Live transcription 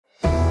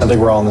I think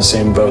we're all in the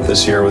same boat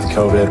this year with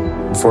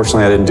COVID.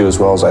 Unfortunately, I didn't do as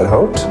well as I'd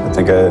hoped. I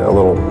think a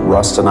little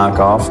rust to knock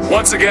off.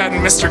 Once again,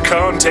 Mr.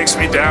 Cone takes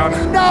me down.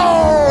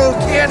 No!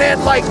 Can't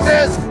end like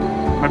this!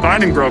 My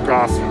binding broke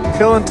off.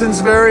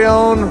 Killington's very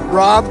own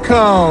Rob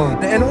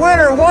Cone. And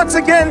winner once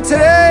again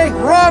today,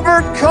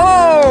 Robert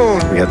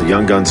Cone! We had the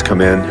young guns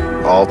come in,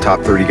 all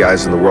top 30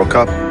 guys in the World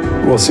Cup.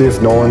 We'll see if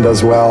Nolan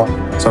does well.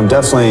 So I'm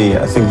definitely,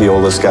 I think, the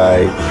oldest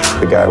guy,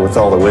 the guy with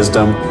all the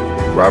wisdom.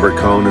 Robert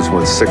Cone has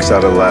won 6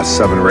 out of the last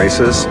 7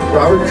 races.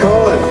 Robert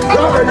Cone!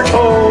 Robert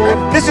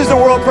Cone! This is the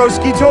World Pro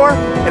Ski Tour,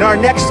 and our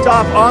next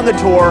stop on the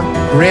tour,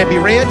 Granby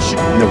Ranch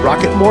and the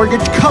Rocket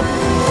Mortgage Cup.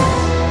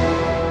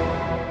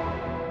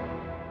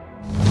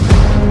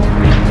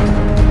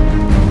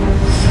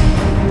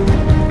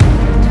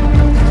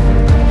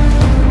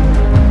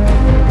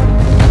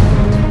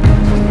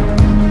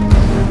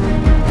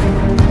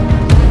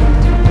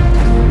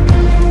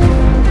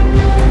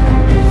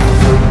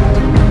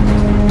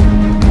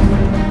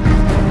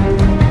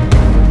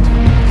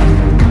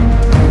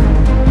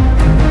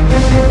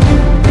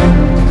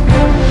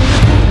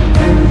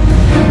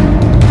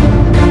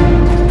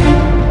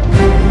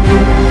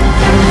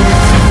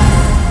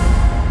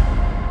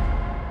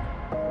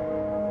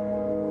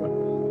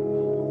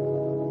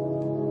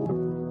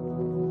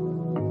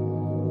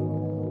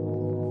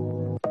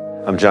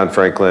 I'm John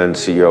Franklin,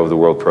 CEO of the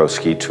World Pro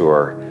Ski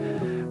Tour.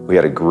 We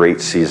had a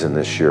great season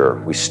this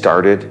year. We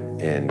started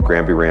in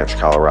Granby Ranch,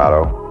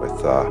 Colorado with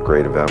a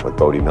great event with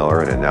Bodie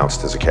Miller and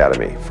announced his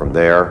academy. From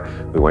there,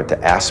 we went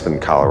to Aspen,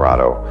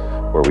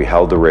 Colorado, where we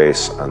held the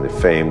race on the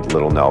famed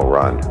Little Nell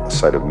Run, a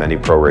site of many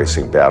pro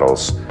racing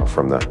battles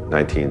from the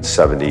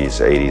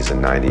 1970s, 80s,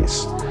 and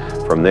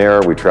 90s. From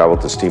there, we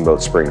traveled to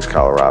Steamboat Springs,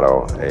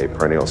 Colorado, a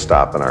perennial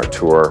stop on our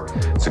tour.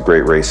 It's a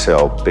great race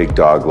hill, big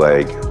dog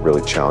leg,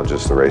 really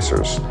challenges the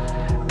racers.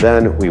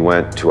 Then we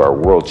went to our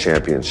World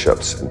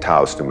Championships in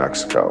Taos, New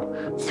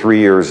Mexico. 3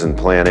 years in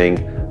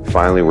planning,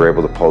 finally we're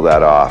able to pull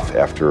that off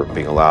after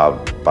being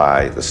allowed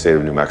by the state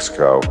of New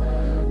Mexico,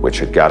 which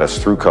had got us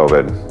through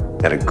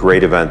COVID. And a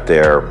great event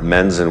there,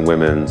 men's and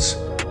women's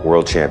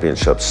World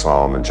Championships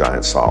slalom and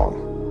giant slalom.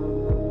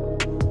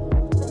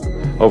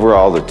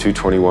 Overall, the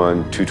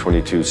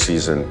 221-222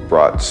 season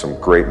brought some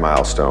great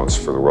milestones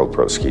for the World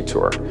Pro Ski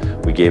Tour.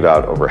 We gave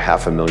out over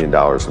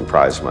 $500,000 in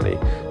prize money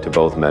to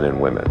both men and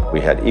women. We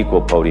had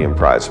equal podium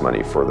prize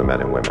money for the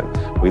men and women.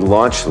 We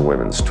launched the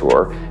women's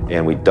tour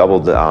and we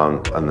doubled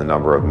down on the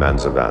number of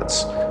men's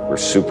events. We're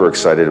super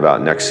excited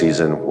about next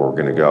season. We're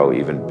gonna go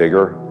even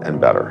bigger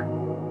and better.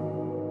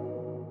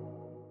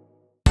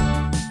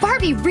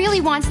 Barbie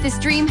really wants this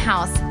dream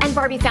house, and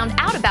Barbie found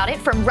out about it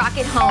from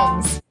Rocket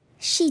Homes.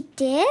 She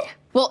did?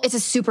 Well, it's a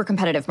super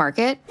competitive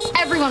market.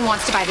 Everyone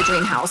wants to buy the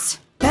dream house.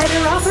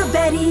 Better offer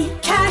Betty,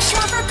 cash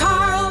offer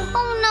Carl.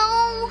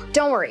 Oh no.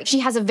 Don't worry,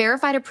 she has a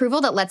verified approval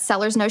that lets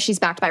sellers know she's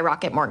backed by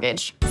Rocket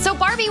Mortgage. So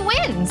Barbie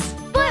wins.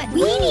 But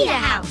we need a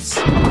house.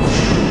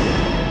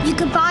 You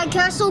could buy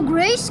Castle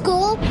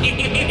Grayskull.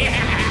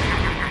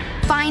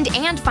 Find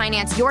and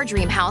finance your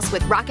dream house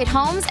with Rocket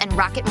Homes and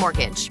Rocket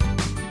Mortgage.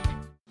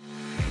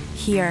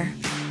 Here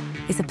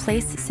is a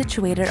place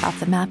situated off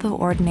the map of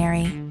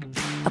ordinary.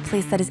 A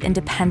place that is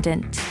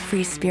independent,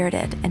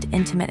 free-spirited, and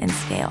intimate in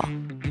scale.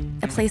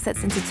 A place that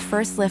since its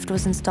first lift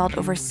was installed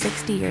over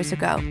 60 years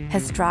ago,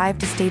 has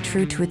strived to stay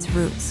true to its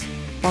roots,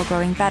 while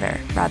growing better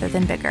rather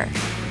than bigger.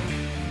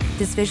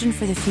 This vision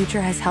for the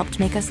future has helped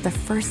make us the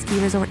first ski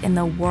resort in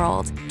the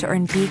world to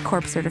earn B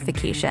Corp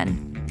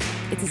certification.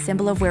 It's a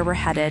symbol of where we're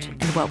headed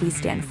and what we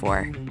stand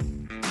for.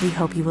 We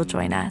hope you will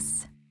join us.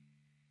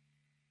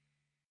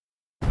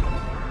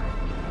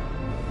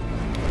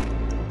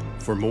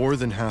 For more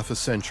than half a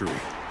century,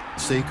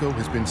 Seiko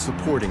has been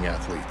supporting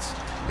athletes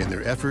in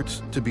their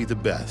efforts to be the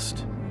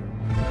best.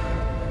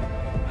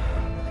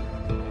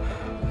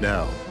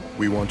 Now,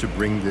 we want to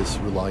bring this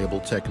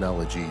reliable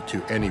technology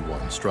to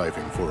anyone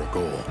striving for a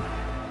goal.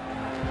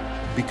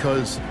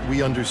 Because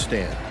we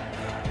understand,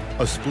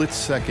 a split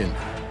second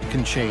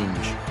can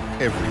change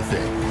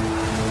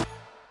everything.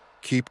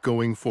 Keep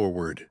going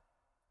forward.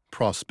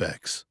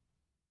 Prospex.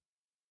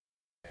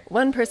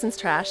 One person's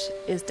trash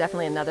is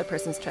definitely another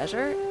person's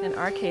treasure. In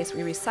our case,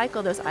 we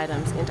recycle those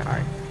items into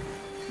art.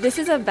 This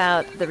is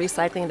about the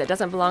recycling that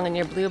doesn't belong in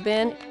your blue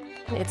bin.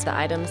 It's the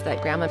items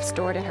that Grandma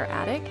stored in her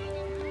attic.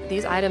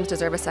 These items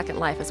deserve a second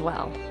life as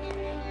well.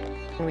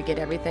 And we get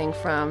everything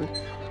from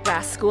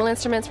brass school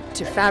instruments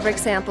to fabric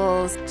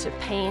samples to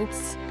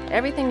paints,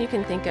 everything you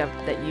can think of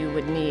that you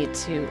would need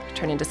to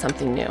turn into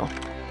something new.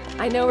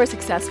 I know we're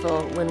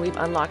successful when we've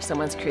unlocked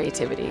someone's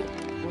creativity.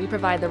 We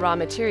provide the raw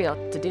material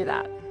to do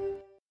that.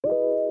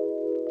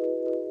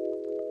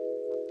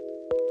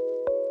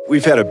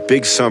 We've had a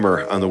big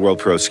summer on the World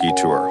Pro Ski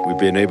Tour. We've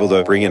been able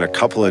to bring in a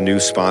couple of new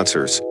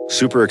sponsors.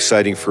 Super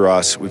exciting for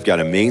us. We've got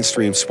a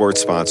mainstream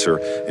sports sponsor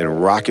in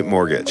Rocket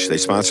Mortgage. They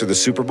sponsor the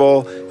Super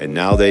Bowl, and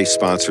now they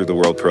sponsor the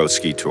World Pro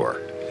Ski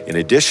Tour. In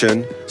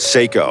addition,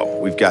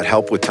 Seiko. We've got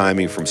help with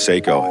timing from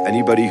Seiko.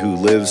 Anybody who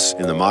lives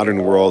in the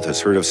modern world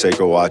has heard of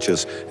Seiko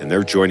watches, and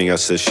they're joining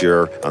us this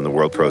year on the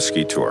World Pro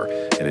Ski Tour.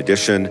 In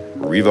addition,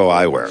 Revo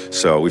Eyewear.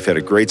 So we've had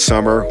a great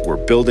summer,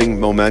 we're building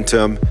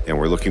momentum, and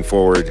we're looking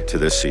forward to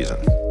this season.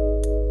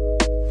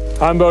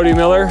 I'm Bodie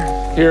Miller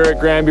here at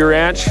Granby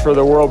Ranch for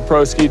the World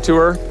Pro Ski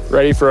Tour.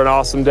 Ready for an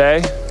awesome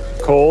day,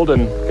 cold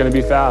and gonna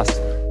be fast.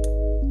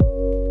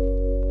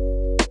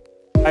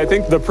 I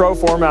think the pro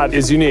format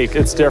is unique,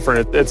 it's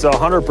different. It's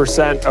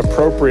 100%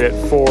 appropriate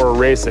for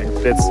racing.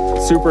 It's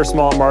super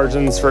small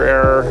margins for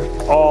error,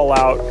 all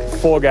out,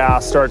 full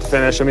gas, start to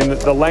finish. I mean,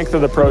 the length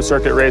of the pro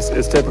circuit race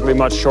is typically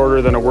much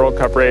shorter than a World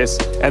Cup race,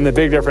 and the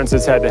big difference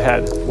is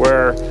head-to-head,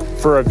 where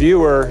for a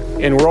viewer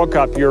in World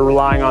Cup, you're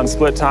relying on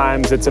split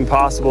times. It's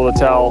impossible to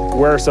tell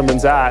where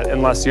someone's at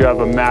unless you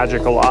have a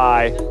magical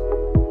eye.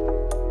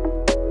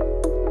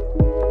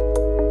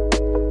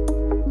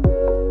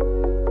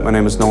 My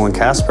name is Nolan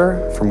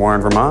Casper from Warren,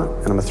 Vermont,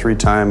 and I'm a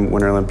 3-time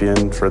Winter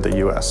Olympian for the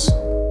U.S.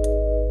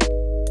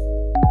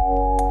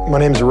 My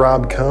name is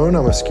Rob Cohn.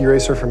 I'm a ski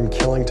racer from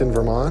Killington,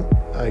 Vermont.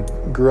 I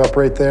grew up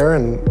right there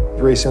and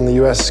raced on the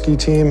U.S. ski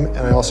team, and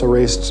I also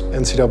raced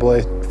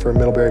NCAA for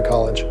Middlebury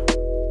College.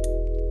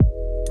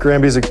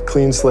 Granby's a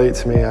clean slate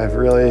to me. I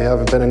really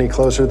haven't been any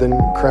closer than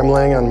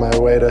Kremling on my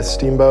way to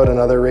Steamboat and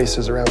other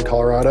races around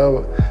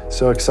Colorado.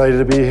 So excited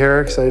to be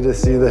here, excited to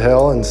see the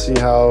hill and see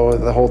how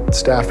the whole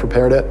staff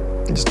prepared it.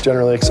 I'm just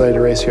generally excited to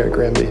race here at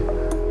Granby.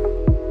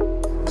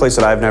 Place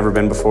that I've never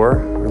been before.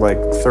 We're like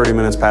 30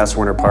 minutes past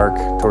Winter Park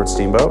towards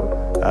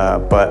Steamboat.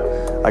 But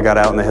I got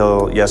out on the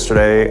hill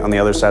yesterday on the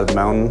other side of the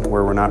mountain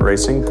where we're not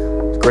racing.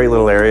 It's a great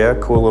little area,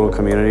 cool little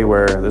community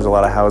where there's a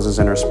lot of houses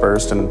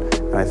interspersed and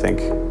I think,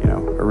 you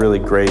know, a really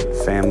great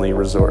family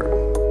resort.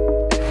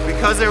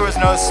 Because there was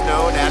no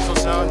snow, natural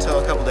snow, until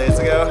a couple days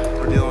ago,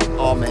 we're dealing with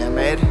all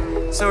man-made.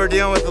 So we're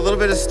dealing with a little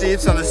bit of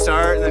steeps on the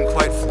start and then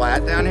quite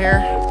flat down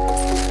here.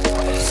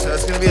 So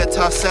it's gonna be a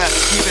tough set to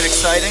keep it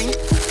exciting,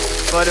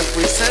 but if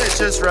we set it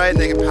just right and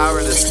they can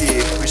power the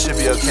ski, we should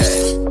be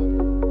okay.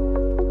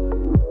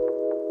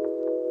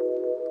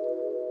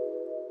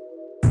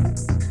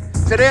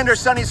 Today under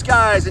sunny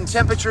skies and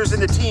temperatures in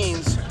the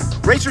teens,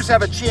 racers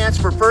have a chance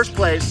for first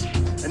place,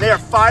 and they are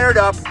fired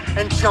up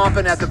and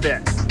chomping at the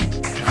bit.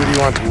 Who do you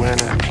want to win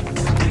it?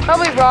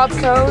 Probably Rob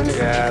Cohn.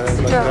 Yeah, that's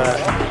like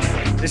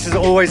that. This is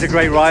always a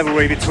great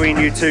rivalry between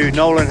you two.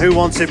 Nolan, who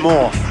wants it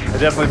more? I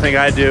definitely think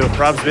I do.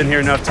 Rob's been here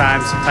enough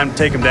times. Time to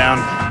take him down.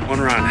 One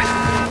run.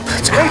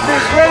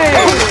 Racers ready!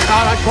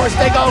 Out on course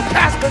they go.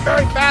 Casper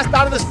very fast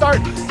out of the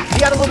start.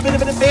 He had a little bit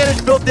of an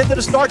advantage built into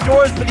the start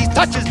doors, but he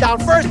touches down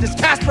first. It's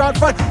Casper out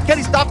front. Can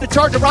he stop the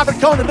charge of Robert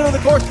Cohn in the middle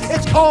of the course?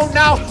 It's Cohn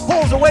now.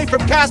 Pulls away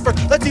from Casper.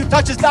 Let's see who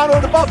touches down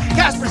over the bump.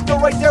 Casper's still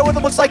right there with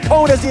him. Looks like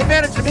Cohn has the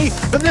advantage to me.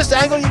 From this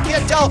angle, you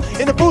can't tell.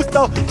 In the booth,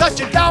 though,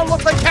 touching down.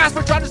 Looks like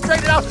Casper trying to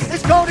straighten it out.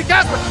 It's Cohn and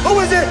Casper. Who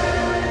is it?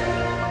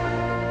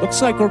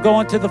 Looks like we're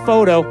going to the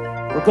photo.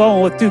 We're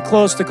going with too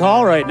close to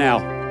call right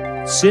now.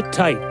 Sit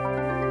tight.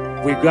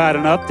 We've got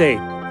an update.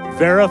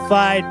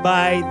 Verified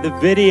by the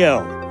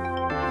video.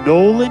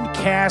 Nolan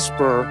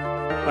Casper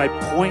by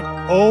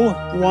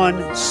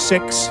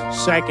 0.016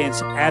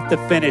 seconds at the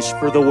finish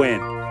for the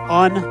win.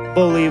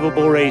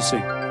 Unbelievable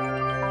racing.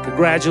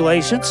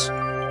 Congratulations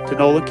to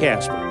Nolan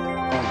Casper.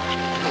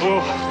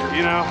 Oh,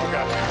 you know,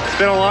 it's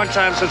been a long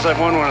time since I've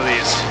won one of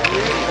these.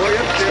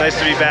 It's nice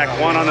to be back,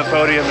 1 on the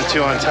podium and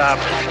 2 on top.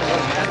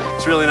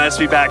 It's really nice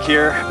to be back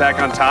here, back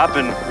on top,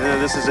 and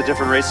this is a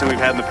different race than we've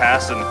had in the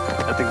past, and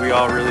I think we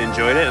all really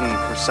enjoyed it, and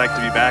we're psyched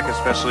to be back,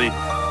 especially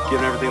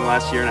given everything the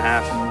last year and a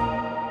half.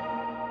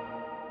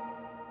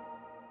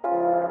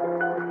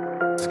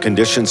 The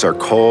conditions are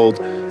cold,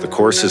 the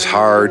course is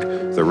hard,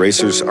 the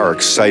racers are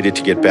excited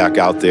to get back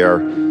out there.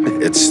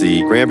 It's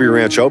the Granby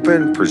Ranch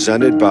Open,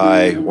 presented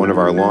by one of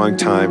our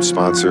longtime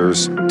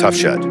sponsors, Tough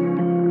Shed.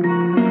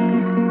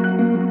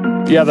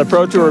 Yeah, the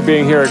Pro Tour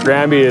being here at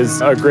Granby is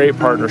a great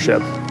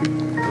partnership.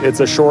 It's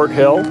a short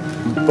hill,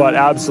 but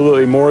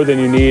absolutely more than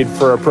you need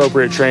for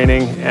appropriate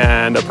training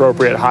and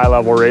appropriate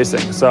high-level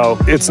racing. So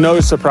it's no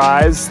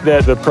surprise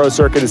that the pro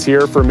circuit is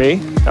here for me.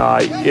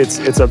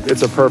 It's a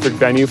perfect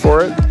venue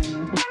for it.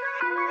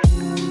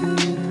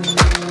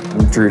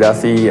 I'm Drew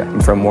Duffy. I'm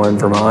from Warren,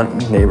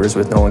 Vermont, neighbors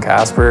with Nolan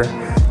Casper.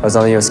 I was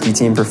on the U.S. ski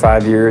team for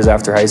 5 years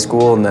after high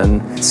school and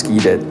then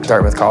skied at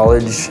Dartmouth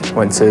College.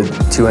 Went to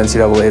 2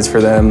 NCAAs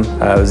for them.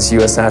 I was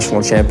U.S.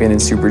 national champion in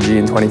Super G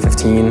in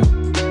 2015.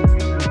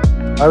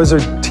 I was a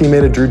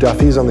teammate of Drew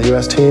Duffy's on the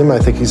U.S. team. I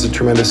think he's a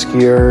tremendous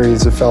skier.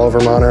 He's a fellow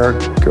Vermonter.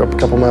 Grew up a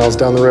couple miles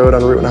down the road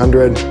on Route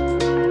 100.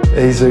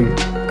 He's a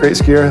great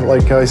skier,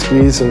 like how he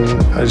skis, and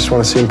I just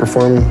want to see him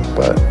perform,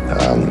 but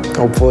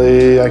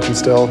hopefully I can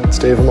still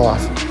stave him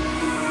off.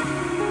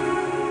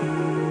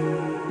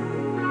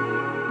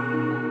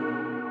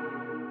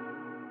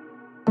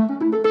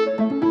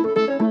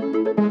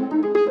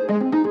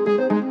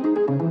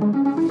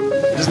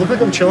 Does it look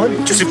like I'm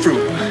chilling? Just improve.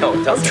 Oh,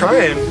 I'm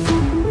trying.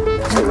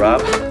 Hey,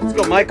 Rob. Let's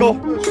go, Michael.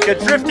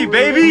 Get drifty,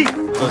 baby.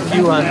 A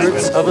few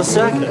hundredths of a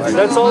second.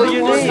 That's all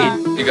you need.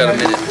 You got a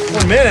minute.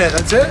 1 minute,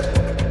 that's it?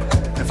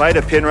 If I had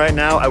a pin right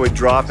now, I would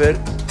drop it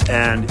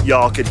and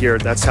y'all could hear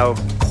it. That's how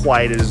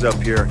quiet it is up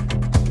here.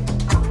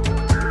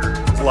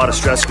 There's a lot of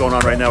stress going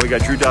on right now. We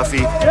got Drew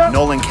Duffy,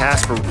 Nolan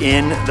Casper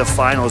in the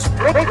finals.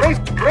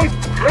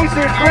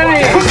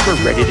 Casper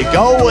ready to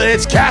go, and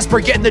it's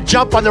Casper getting the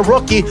jump on the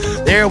rookie.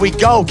 There we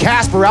go,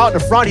 Casper out in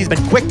the front. He's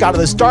been quick out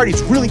of the start.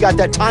 He's really got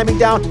that timing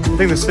down. I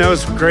think the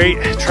snow's great.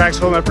 Track's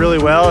holding up really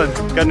well, and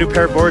got a new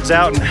pair of boards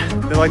out,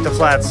 and they like the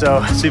flat,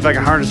 so see if I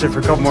can harness it for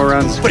a couple more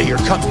runs. But here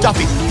comes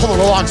Duffy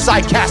pulling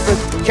alongside Casper.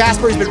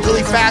 Casper has been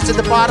really fast at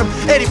the bottom.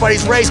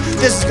 Anybody's race.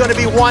 This is going to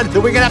be one that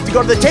we're going to have to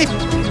go to the tape.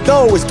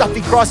 No, is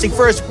Duffy crossing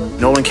first.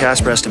 Nolan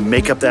Casper has to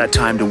make up that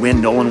time to win.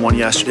 Nolan won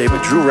yesterday,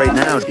 but Drew right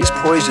now, he's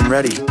poised and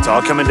ready. It's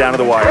all coming down to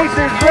the wire.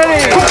 Racers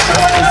ready!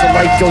 As the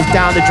light goes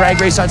down, the drag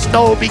race on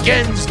snow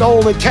begins.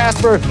 Nolan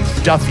Casper.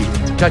 Duffy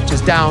touches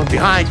down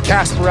behind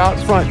Casper out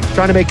front,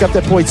 trying to make up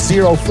that point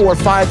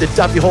 0.45 that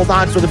Duffy hold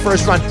on for the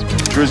first run.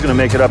 Drew's gonna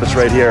make it up, it's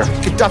right here.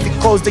 Can Duffy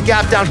close the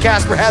gap down?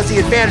 Casper has the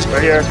advantage.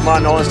 Right here, come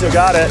on, Nolan still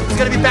got it. It's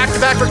gonna be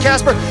back-to-back for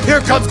Casper. Here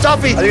comes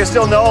Duffy. I think it's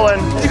still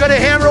Nolan. He's gonna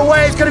hammer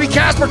away. It's gonna be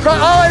Casper.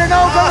 Oh, I don't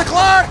know, going to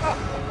Clark.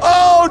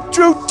 Oh,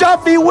 Drew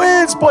Duffy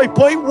wins.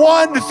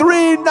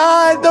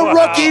 .139, the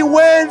rookie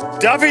wins.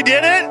 Duffy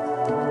did it?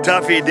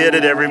 Duffy did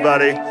it,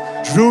 everybody.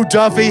 Drew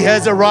Duffy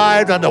has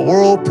arrived on the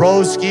World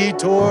Pro Ski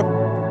Tour.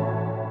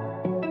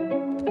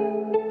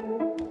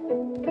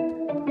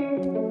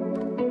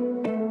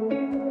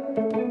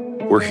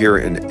 We're here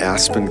in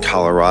Aspen,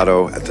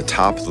 Colorado at the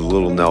top of the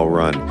Little Nell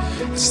Run.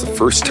 It's the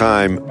first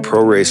time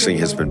pro racing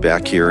has been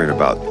back here in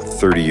about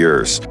 30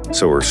 years.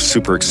 So we're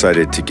super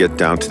excited to get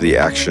down to the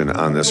action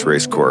on this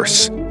race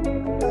course.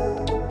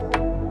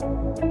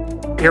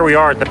 Here we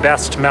are at the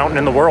best mountain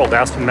in the world,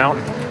 Aspen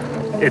Mountain.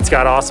 It's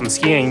got awesome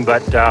skiing,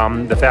 but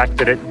the fact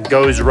that it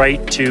goes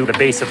right to the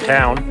base of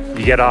town,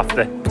 you get off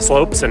the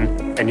slopes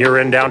and you're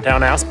in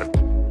downtown Aspen.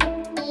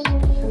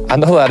 I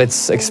know that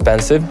it's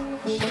expensive.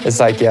 It's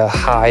like a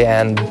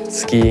high-end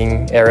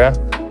skiing area.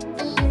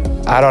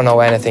 I don't know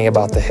anything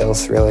about the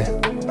hills, really.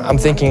 I'm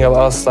thinking of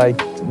us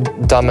like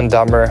Dumb and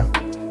Dumber,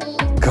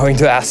 going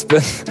to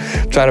Aspen,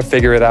 trying to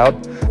figure it out.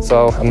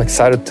 So I'm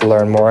excited to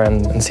learn more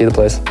and see the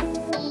place.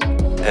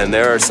 And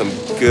there are some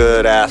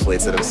good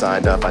athletes that have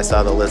signed up. I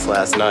saw the list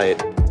last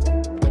night.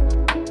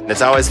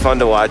 It's always fun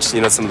to watch,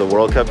 some of the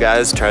World Cup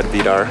guys try to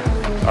beat our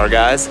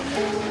guys.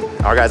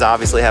 Our guys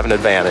obviously have an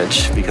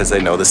advantage because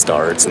they know the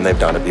starts and they've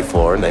done it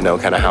before and they know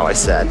kind of how I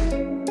set.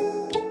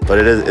 But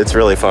it's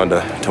really fun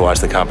to watch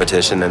the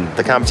competition, and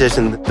the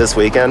competition this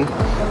weekend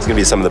is going to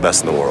be some of the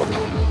best in the world.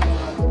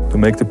 To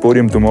make the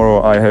podium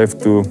tomorrow, I have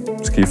to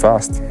ski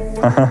fast.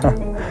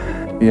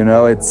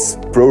 It's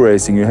pro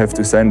racing, you have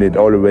to send it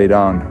all the way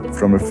down,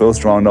 from the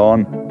first round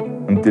on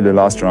until the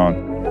last round,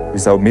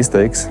 without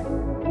mistakes.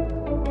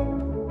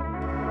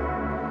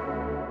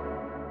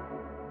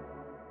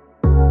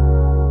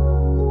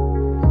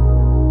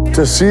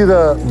 To see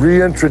the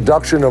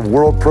reintroduction of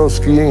World Pro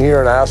Skiing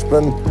here in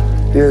Aspen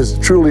is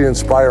truly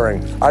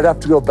inspiring. I'd have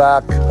to go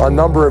back a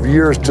number of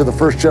years to the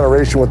first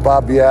generation with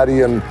Bob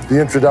Beatty and the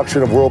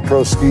introduction of World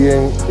Pro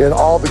Skiing and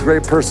all the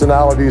great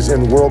personalities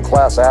and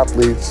world-class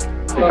athletes.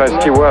 If I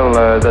ski well,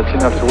 that's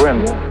enough to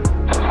win.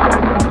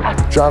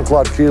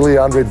 Jean-Claude Keely,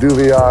 Andre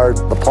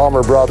Duvillard, the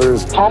Palmer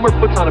brothers. Palmer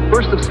puts on a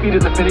burst of speed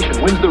at the finish and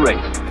wins the race.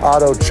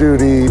 Otto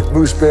Chudy,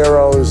 Moose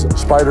Barrows,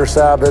 Spider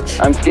Savage.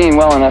 I'm skiing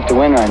well enough to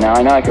win right now.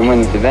 I know I can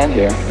win this event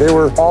here. They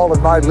were all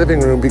in my living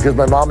room because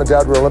my mom and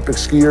dad were Olympic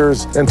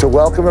skiers. And to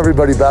welcome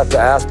everybody back to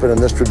Aspen in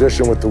this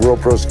tradition with the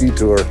World Pro Ski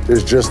Tour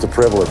is just a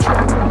privilege.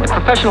 A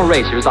professional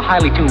racer is a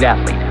highly tuned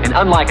athlete. And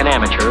unlike an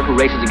amateur who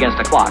races against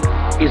a clock,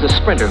 he's a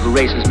sprinter who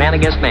races man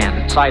against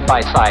man, side by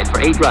side for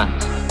 8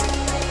 runs.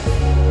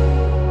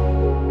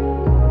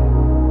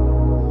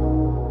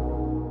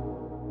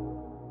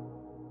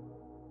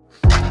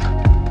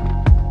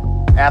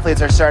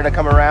 Athletes are starting to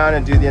come around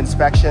and do the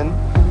inspection.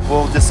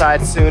 We'll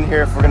decide soon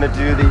here if we're gonna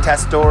do the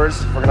test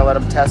doors. We're gonna let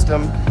them test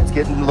them. It's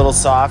getting a little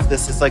soft.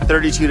 This is like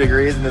 32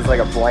 degrees and it's like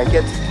a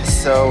blanket.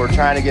 So we're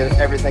trying to get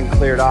everything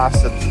cleared off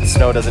so the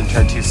snow doesn't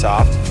turn too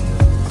soft.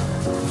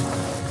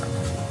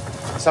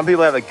 Some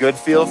people have a good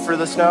feel for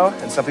the snow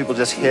and some people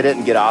just hit it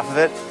and get off of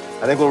it.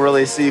 I think we'll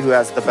really see who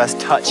has the best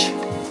touch.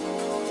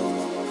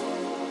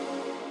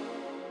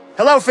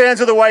 Hello, fans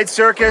of the White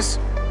Circus.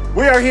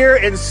 We are here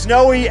in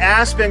snowy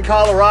Aspen,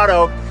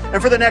 Colorado,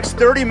 and for the next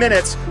 30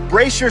 minutes,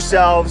 brace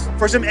yourselves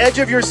for some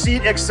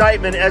edge-of-your-seat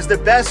excitement as the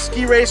best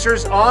ski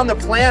racers on the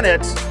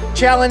planet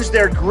challenge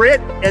their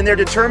grit and their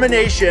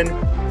determination,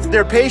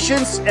 their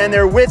patience and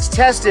their wits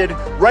tested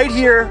right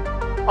here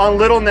on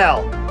Little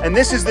Nell. And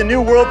this is the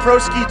new World Pro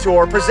Ski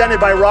Tour presented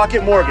by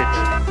Rocket Mortgage.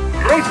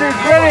 Racers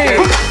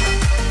ready!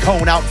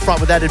 Cohn out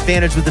front with that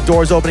advantage with the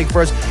doors opening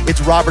first.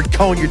 It's Robert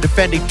Cohn, your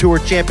defending tour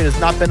champion, has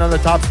not been on the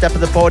top step of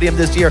the podium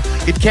this year.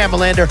 Get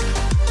Camelander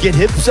get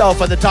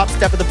himself on the top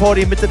step of the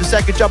podium into the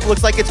second jump. It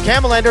looks like it's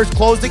Camelander's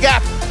closed the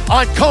gap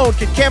on Cone.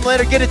 Can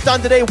Camelander get it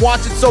done today?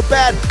 Wants it so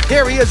bad.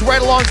 Here he is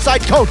right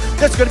alongside Cone.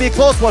 That's going to be a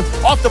close one.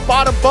 Off the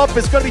bottom bump,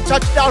 it's going to be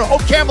touchdown. Oh,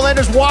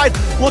 Camelander's wide.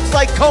 Looks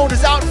like Cone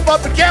is out in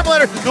front, but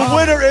Camelander, the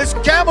winner is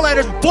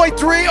Camelander's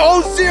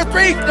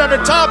 .303 on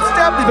the top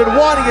step. He's been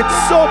wanting it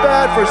so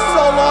bad for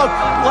so long,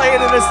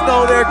 playing in the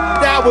snow there.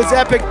 That was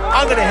epic.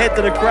 I'm going to head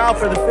to the crowd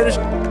for the finish.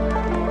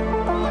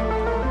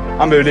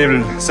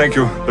 Unbelievable. Thank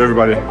you,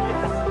 everybody.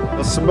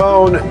 Well,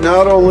 Simone,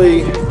 not only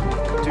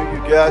do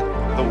you get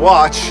the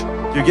watch,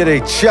 you get a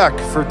check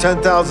for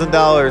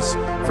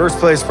 $10,000 first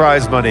place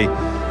prize money.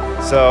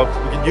 So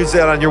you can use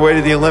that on your way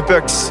to the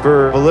Olympics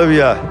for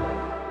Bolivia.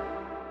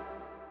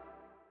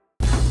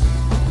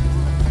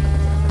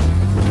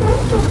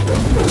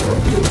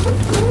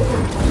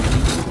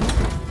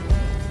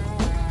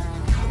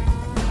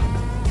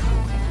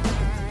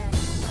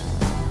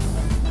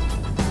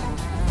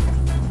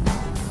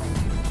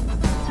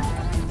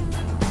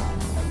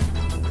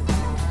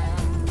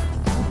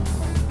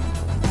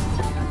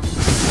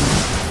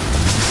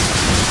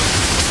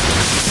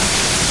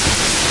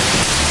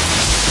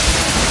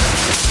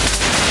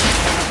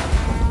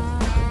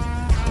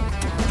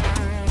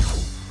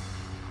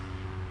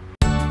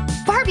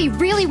 Barbie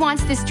really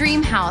wants this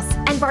dream house,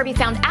 and Barbie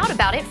found out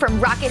about it from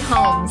Rocket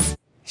Homes.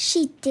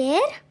 She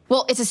did?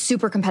 Well, it's a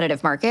super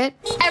competitive market.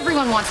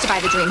 Everyone wants to buy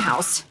the dream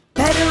house.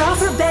 Better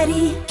offer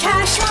Betty,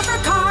 cash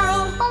offer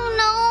Carl.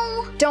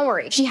 Oh no! Don't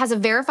worry, she has a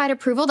verified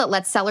approval that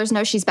lets sellers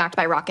know she's backed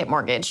by Rocket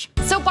Mortgage.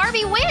 So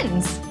Barbie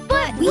wins!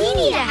 But we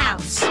need a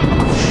house.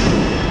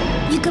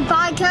 You could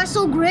buy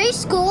Castle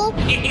Grayskull.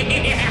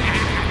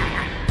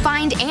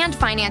 Find and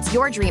finance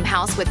your dream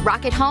house with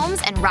Rocket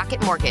Homes and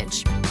Rocket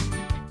Mortgage.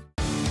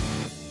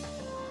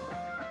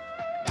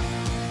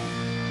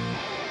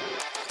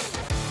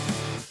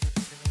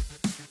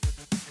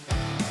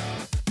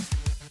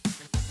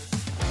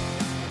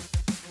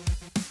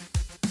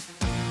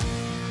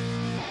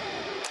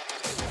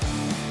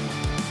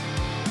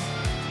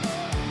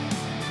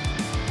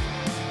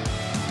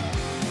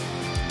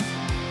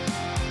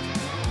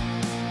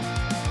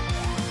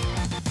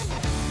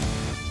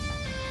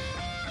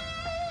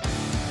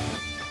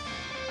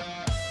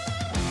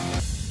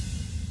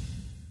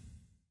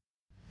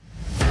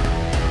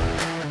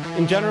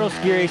 In general,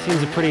 ski racing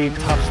is a pretty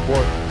tough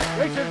sport.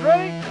 Racers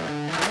ready?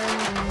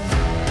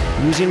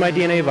 Using my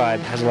DNA vibe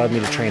has allowed me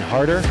to train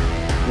harder,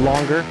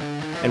 longer,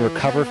 and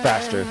recover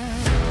faster.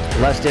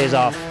 Less days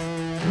off,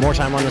 more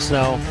time on the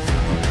snow,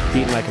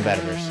 beating my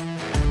competitors.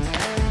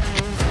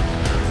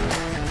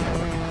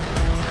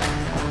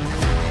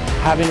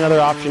 Having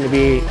another option to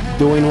be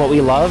doing what we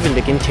love and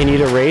to continue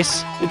to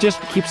race, it just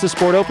keeps the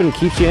sport open and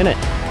keeps you in it.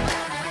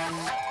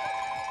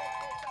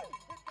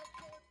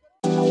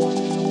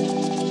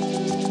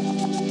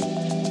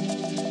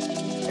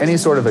 Any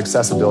sort of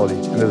accessibility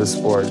into the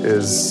sport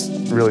is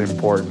really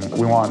important.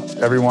 We want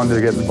everyone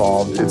to get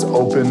involved. It's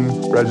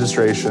open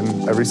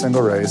registration every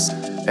single race.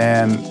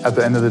 And at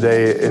the end of the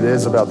day, it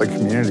is about the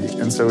community.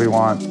 And so we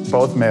want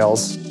both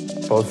males,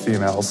 both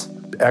females,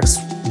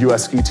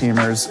 ex-US ski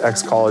teamers,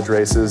 ex-college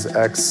races,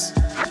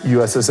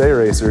 ex-USSA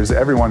racers,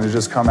 everyone to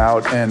just come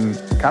out and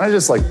kind of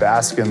just like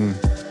bask in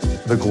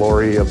the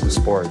glory of the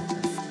sport.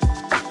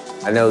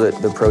 I know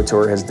that the Pro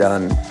Tour has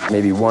done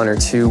maybe 1 or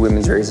 2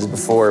 women's races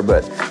before,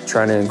 but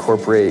trying to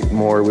incorporate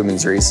more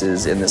women's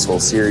races in this whole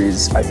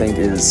series, I think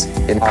is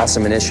an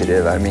awesome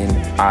initiative. I mean,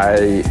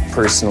 I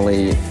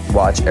personally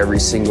watch every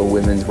single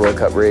women's World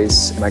Cup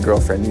race. My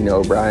girlfriend,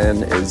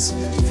 O'Brien, is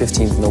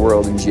 15th in the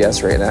world in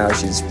GS right now.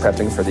 She's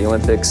prepping for the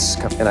Olympics,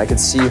 and I could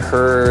see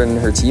her and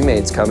her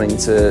teammates coming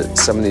to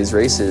some of these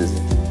races.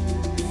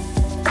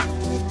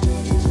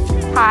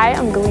 Hi,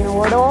 I'm Galena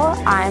Wardle.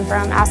 I'm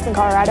from Aspen,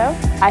 Colorado.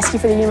 I ski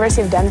for the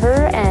University of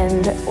Denver,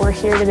 and we're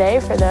here today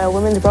for the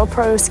Women's World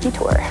Pro Ski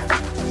Tour.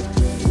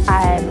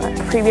 I'm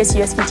a previous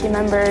US ski team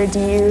member,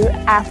 DU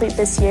athlete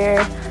this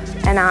year,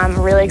 and I'm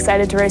really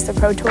excited to race the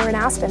Pro Tour in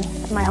Aspen,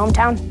 my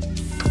hometown.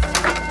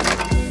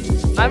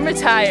 I'm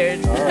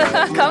retired.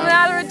 Coming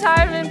out of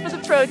retirement for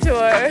the Pro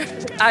Tour.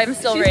 I'm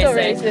still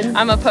racing.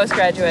 I'm a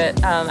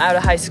postgraduate out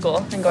of high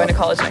school and going to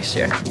college next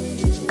year.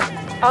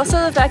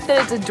 Also, the fact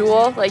that it's a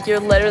duel, like you're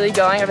literally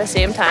going at the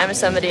same time as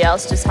somebody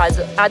else, just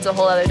adds a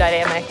whole other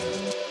dynamic.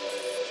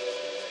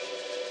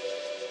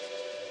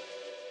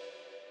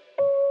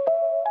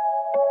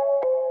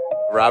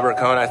 Robert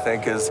Cohn, I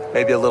think, is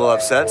maybe a little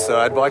upset, so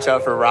I'd watch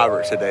out for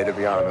Robert today, to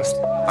be honest.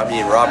 I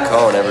mean, Rob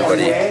Cohn,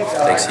 everybody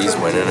thinks he's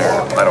winning,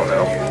 or I don't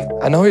know.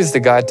 I know he's the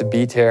guy to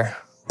beat here.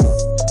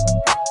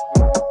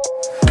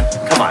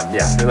 Come on,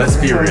 yeah, let's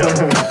be real.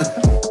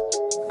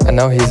 I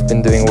know he's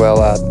been doing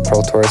well at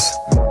Pro Tours.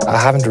 I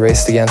haven't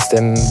raced against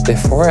him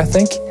before, I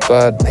think,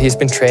 but he's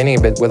been training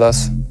a bit with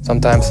us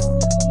sometimes.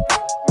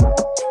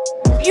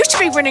 You should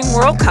be winning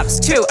World Cups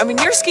too. I mean,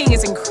 your skiing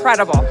is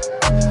incredible.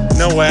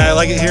 No way. I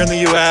like it here in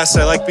the US.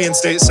 I like being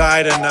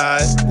stateside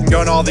and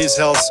going all these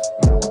hills.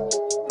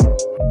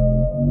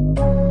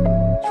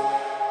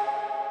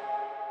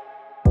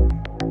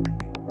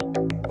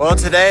 Well,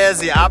 today is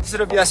the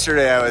opposite of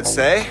yesterday, I would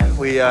say.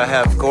 We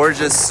have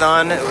gorgeous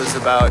sun. It was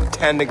about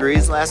 10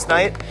 degrees last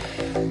night.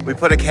 We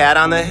put a cat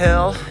on the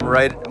hill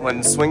right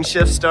when swing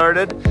shift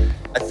started.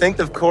 I think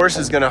the course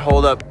is going to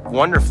hold up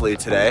wonderfully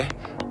today.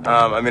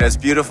 I mean, it's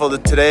beautiful.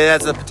 Today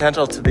has the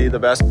potential to be the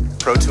best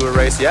Pro Tour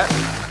race yet.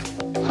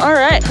 All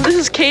right, this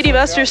is Katie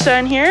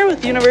Vesterstein here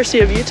with the University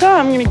of Utah.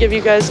 I'm going to give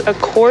you guys a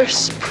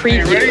course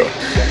preview.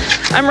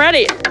 I'm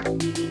ready.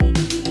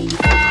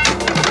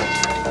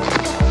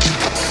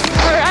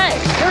 All right,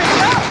 here we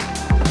go.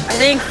 I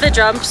think the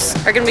jumps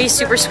are going to be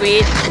super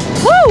sweet.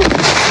 Woo!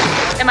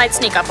 It might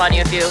sneak up on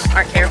you if you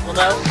aren't careful,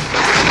 though.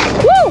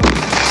 Woo!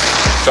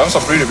 Jumps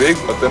are pretty big,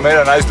 but they made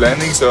a nice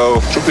landing, so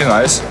it should be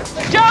nice.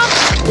 Jump!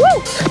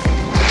 Woo!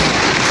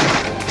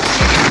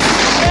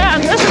 Yeah,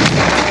 and this is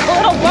a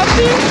little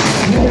bumpy.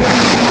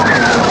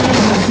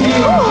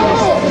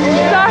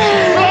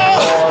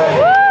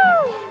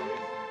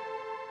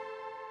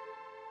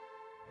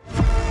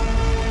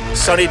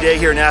 Sunny day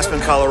here in Aspen,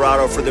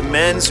 Colorado for the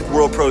men's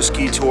World Pro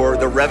Ski Tour,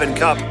 the Revan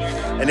Cup.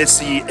 And it's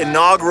the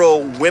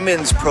inaugural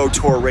women's Pro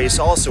Tour race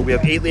also. We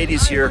have 8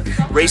 ladies here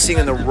racing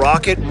in the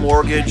Rocket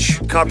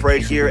Mortgage Cup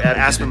right here at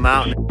Aspen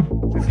Mountain.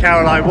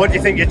 Caroline, what do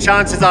you think your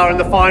chances are in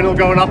the final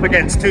going up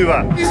against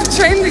Tuva? We've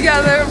trained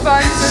together a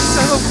bunch,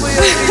 so hopefully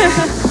it'll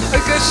be a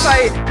good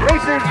fight.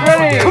 Racers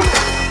ready!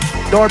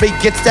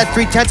 Norbye gets that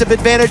 3/10 of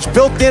advantage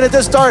built in at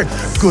the start.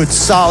 Good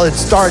solid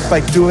start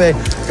by Tuva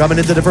coming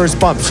into the first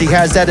bump. She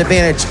has that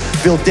advantage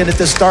built in at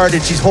the start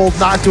and she's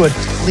holding on to it.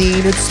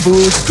 Clean and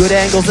smooth, good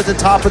angles at the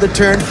top of the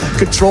turn,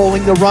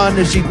 controlling the run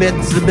as she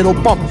mends the middle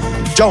bump.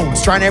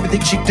 Jones trying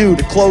everything she do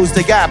to close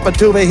the gap. But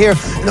Tuva here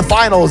in the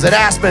finals at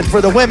Aspen for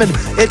the women.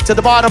 Hit to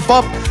the bottom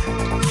bump.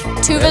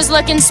 Tuva's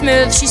looking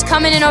smooth. She's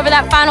coming in over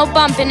that final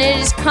bump and it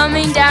is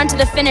coming down to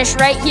the finish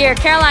right here.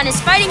 Caroline is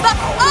fighting, but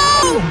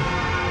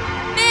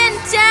man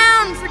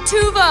down for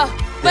Tuva.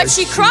 But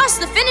she crossed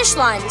the finish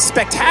line.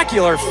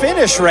 Spectacular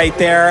finish right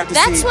there.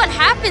 That's what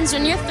happens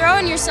when you're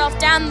throwing yourself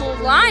down the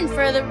line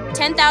for the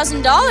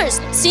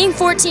 $10,000. Seeing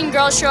 14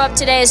 girls show up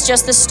today is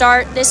just the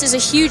start. This is a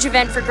huge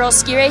event for girls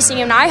ski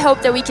racing, and I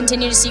hope that we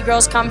continue to see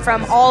girls come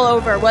from all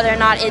over, whether or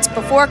not it's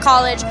before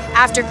college,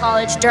 after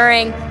college,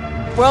 during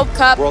World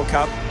Cup.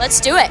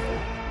 Let's do it.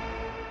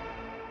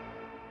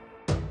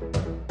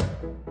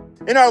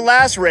 In our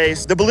last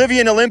race, the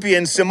Bolivian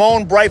Olympian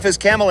Simone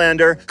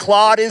Breifus-Camelander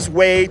clawed his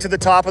way to the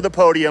top of the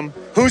podium.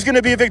 Who's going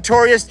to be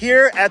victorious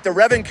here at the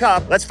Revan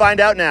Cup? Let's find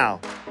out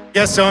now.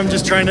 Yeah, so I'm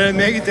just trying to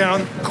make it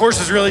down. The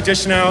course is really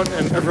dishing out,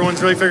 and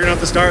everyone's really figuring out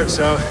the start,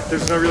 so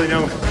there's really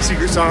no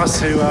secret sauce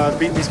to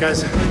beating these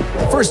guys.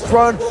 First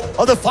run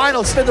of the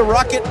finals in the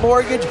Rocket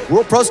Mortgage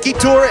World Pro Ski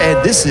Tour,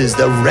 and this is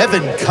the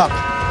Revan Cup.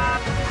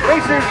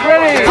 Racers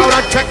ready! Out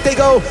on track they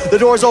go. The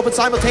doors open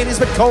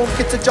simultaneously, but Cohn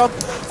gets a jump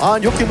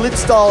on Joachim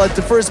Lindstall at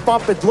the first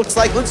bump. It looks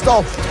like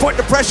Lindstall putting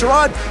the pressure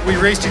on. We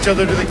raced each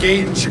other to the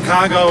gate in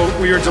Chicago.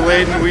 We were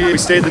delayed and we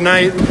stayed the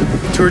night,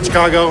 toured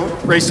Chicago,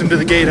 raced them to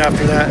the gate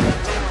after that.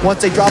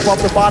 Once they drop off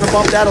the bottom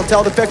bump, that'll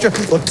tell the picture.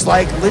 Looks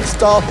like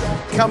Lindstall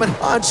coming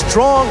on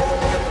strong.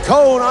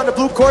 Cohn on the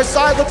blue course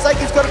side. Looks like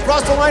he's going to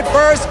cross the line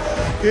first.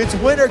 It's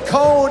winner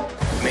Cohn.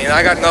 I mean,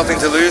 I got nothing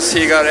to lose.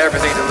 He got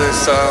everything to lose,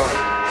 so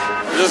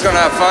we're just gonna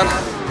have fun.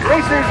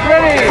 Racers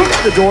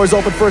ready! The doors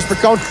open first for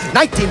Cohn,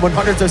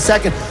 19/100ths of a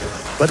second.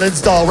 But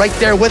Lindstall right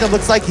there with him.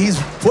 Looks like he's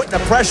putting the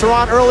pressure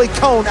on early.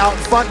 Cohn out in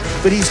front,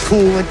 but he's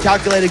cool and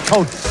calculated.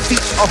 Cohn,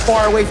 feet are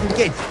far away from the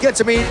gate. Gets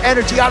some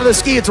energy out of the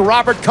ski. It's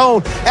Robert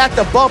Cohn at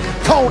the bump.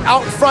 Cohn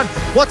out in front.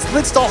 What's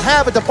Lindstall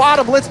have at the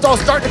bottom? Lindstall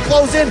starting to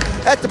close in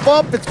at the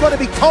bump. It's going to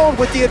be Cohn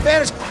with the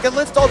advantage. Can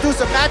Lindstall do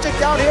some magic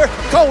down here?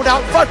 Cohn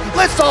out in front.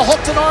 Lindstall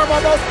hooks an arm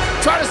almost.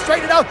 Trying to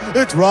straighten it out.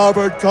 It's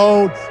Robert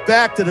Cohn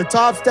back to the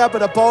top step of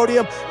the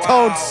podium.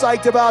 Cohn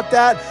psyched about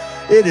that.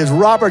 It is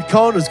Robert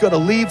Cohn who's going to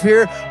leave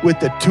here with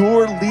the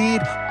tour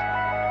lead.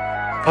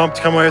 Pumped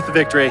to come away with the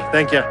victory.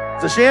 Thank you.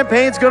 The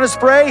champagne's going to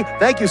spray.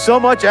 Thank you so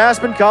much,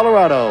 Aspen,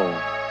 Colorado.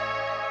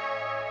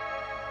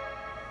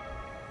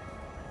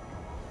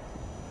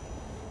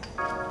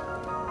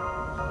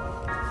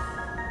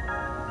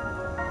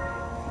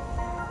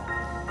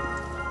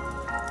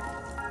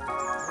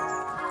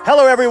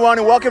 Hello everyone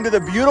and welcome to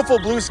the beautiful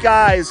blue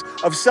skies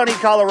of sunny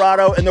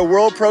Colorado and the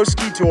World Pro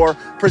Ski Tour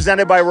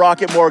presented by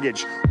Rocket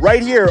Mortgage.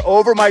 Right here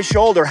over my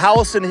shoulder,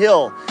 Howelson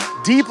Hill,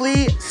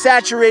 deeply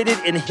saturated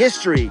in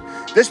history.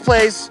 This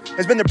place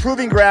has been the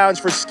proving grounds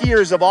for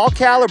skiers of all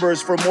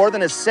calibers for more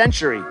than a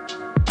century.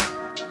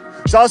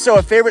 It's also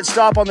a favorite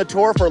stop on the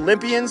tour for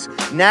Olympians,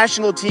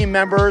 national team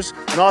members,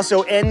 and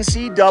also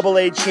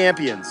NCAA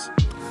champions.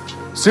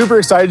 Super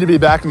excited to be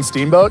back in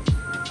Steamboat.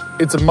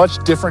 It's a much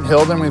different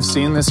hill than we've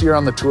seen this year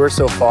on the tour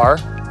so far.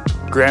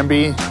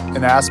 Granby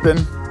and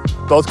Aspen,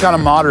 both kind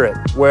of moderate,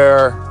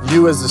 where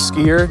you as a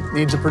skier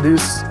need to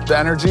produce the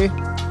energy.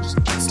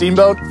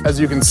 Steamboat,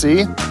 as you can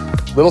see,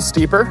 a little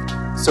steeper,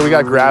 so we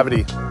got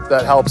gravity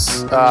that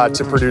helps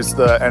to produce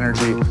the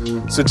energy.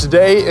 So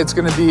today it's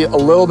gonna be a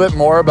little bit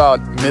more about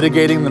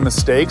mitigating the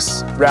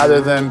mistakes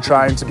rather than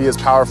trying to be as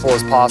powerful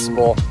as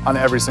possible on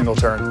every single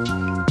turn.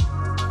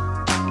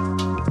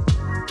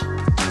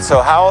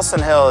 So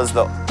Howelson Hill is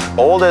the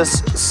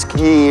oldest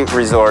ski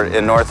resort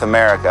in North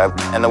America,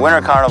 and the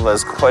Winter Carnival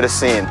is quite a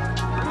scene.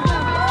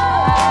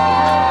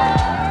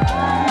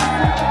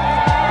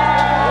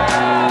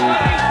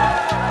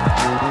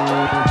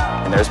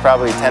 And there's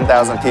probably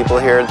 10,000 people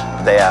here.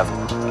 They have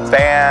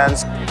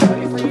bands,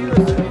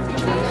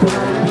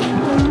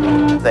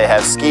 they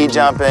have ski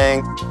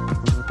jumping,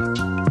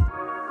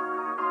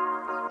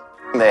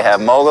 they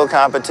have mogul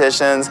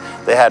competitions,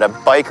 they had a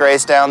bike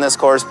race down this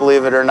course,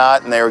 believe it or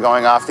not, and they were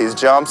going off these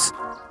jumps.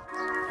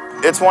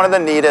 It's one of the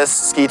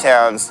neatest ski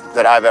towns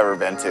that I've ever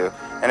been to,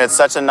 and it's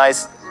such a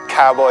nice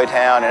cowboy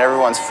town, and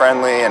everyone's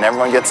friendly and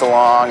everyone gets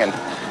along, and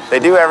they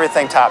do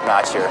everything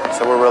top-notch here,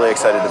 so we're really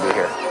excited to be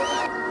here.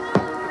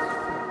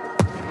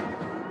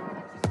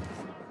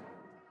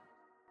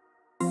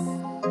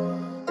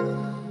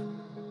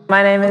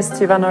 My name is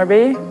Tuva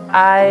Norbye.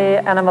 I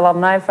am an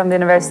alumni from the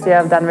University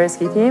of Denver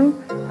ski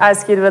team. I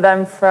skied with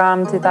them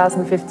from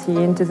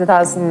 2015 to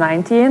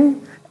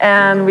 2019,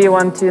 and we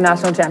won 2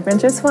 national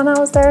championships when I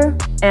was there.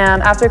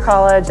 And after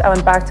college, I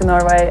went back to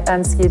Norway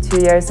and skied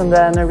 2 years on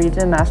the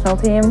Norwegian national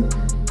team.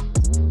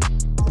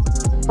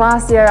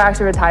 Last year, I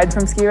actually retired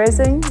from ski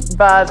racing,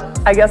 but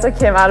I guess I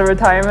came out of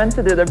retirement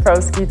to do the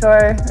Pro Ski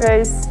Tour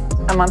race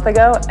a month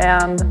ago,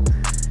 and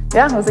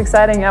yeah, it was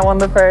exciting. I won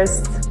the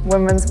first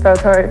women's Pro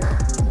Tour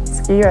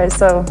ski race,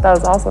 so that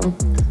was awesome.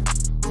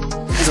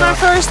 It's my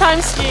first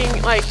time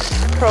skiing like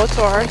Pro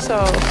Tour,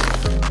 so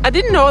I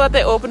didn't know that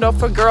they opened up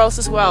for girls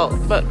as well,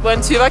 but when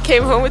Tuva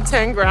came home with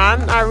 10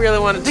 grand, I really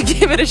wanted to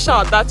give it a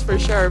shot, that's for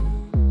sure.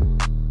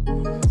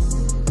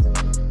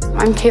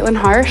 I'm Caitlin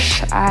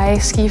Harsh. I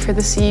ski for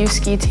the CU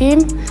ski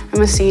team.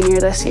 I'm a senior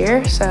this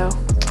year, so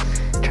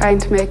trying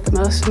to make the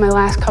most of my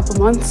last couple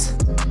months.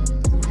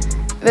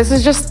 This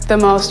is just the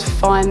most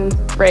fun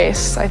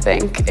race, I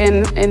think,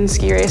 in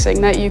ski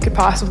racing that you could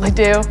possibly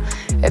do.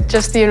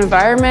 The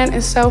environment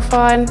is so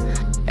fun.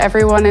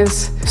 Everyone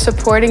is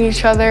supporting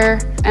each other,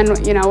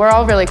 and you know, we're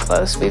all really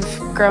close. We've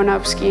grown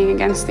up skiing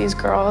against these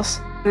girls.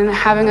 And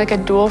having like a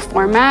dual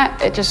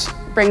format, it just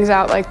brings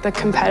out like the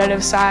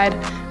competitive side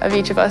of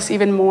each of us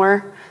even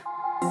more.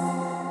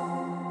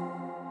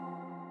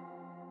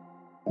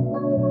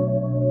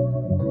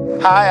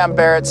 Hi, I'm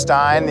Barrett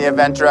Stein, the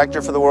event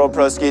director for the World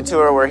Pro Ski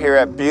Tour. We're here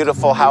at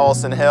beautiful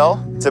Howelson Hill.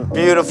 It's a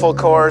beautiful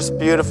course,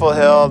 beautiful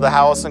hill. The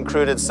Howelson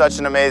crew did such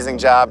an amazing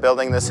job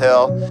building this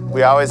hill.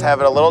 We always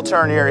have it a little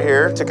turnier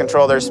here to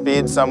control their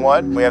speed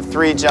somewhat. We have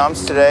 3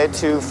 jumps today,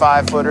 2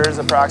 5-footers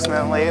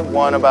approximately,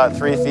 1 about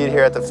 3 feet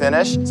here at the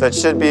finish. So it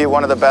should be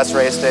one of the best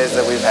race days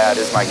that we've had,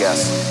 is my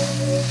guess.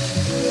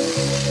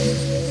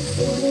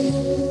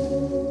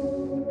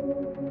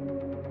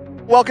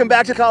 Welcome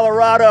back to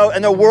Colorado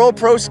and the World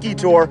Pro Ski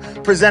Tour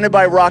presented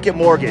by Rocket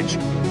Mortgage.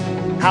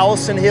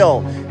 Howelson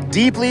Hill,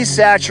 deeply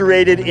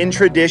saturated in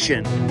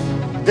tradition.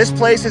 This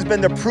place has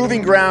been the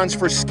proving grounds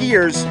for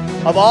skiers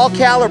of all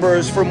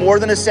calibers for more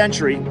than a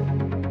century.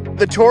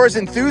 The tour has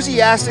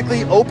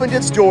enthusiastically opened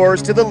its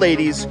doors to the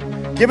ladies,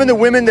 giving the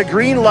women the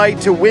green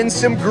light to win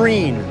some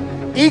green,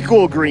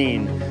 equal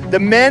green. The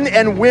men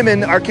and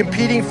women are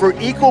competing for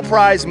equal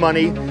prize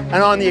money and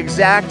on the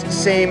exact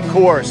same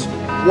course.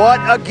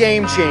 What a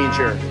game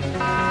changer.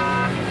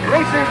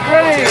 Racers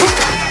ready.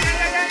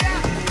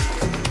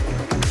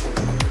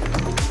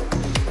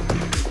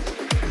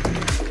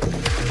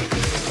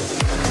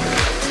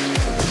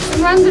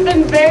 Some runs have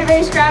been very,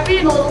 very scrappy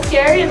and a little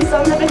scary, and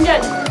some have been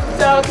good.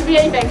 So it could be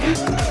anything.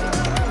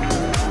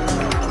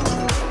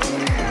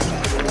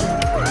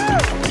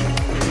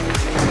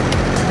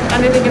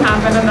 Anything can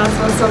happen, and that's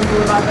what's so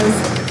cool about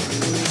this.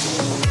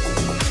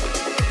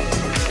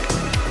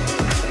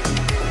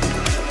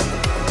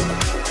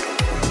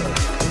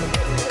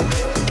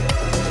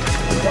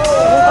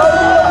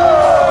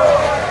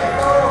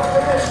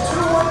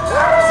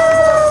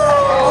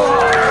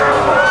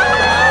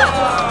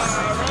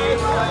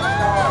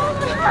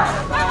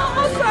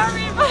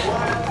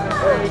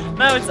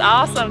 No, it's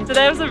awesome.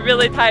 Today was a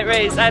really tight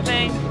race. I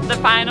think the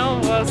final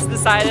was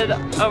decided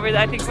over,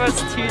 I think it was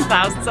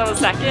 2,000ths of a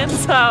second.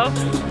 So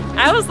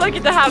I was lucky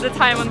to have the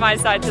time on my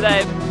side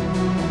today.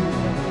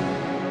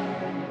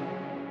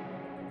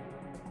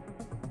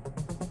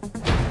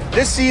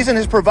 This season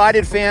has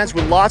provided fans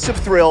with lots of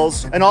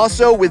thrills and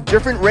also with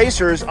different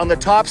racers on the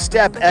top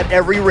step at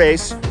every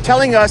race,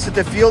 telling us that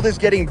the field is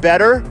getting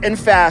better and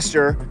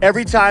faster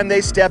every time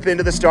they step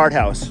into the start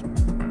house.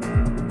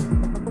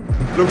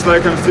 Looks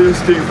like I'm still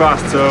skiing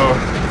fast, so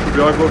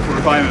we all go for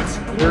the finals.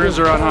 Burgers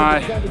are on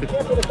high,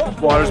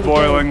 water's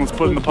boiling, let's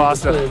put in the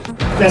pasta.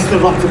 Best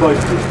of luck to both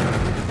of you.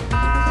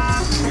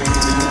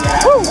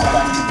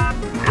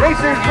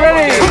 Racers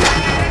ready!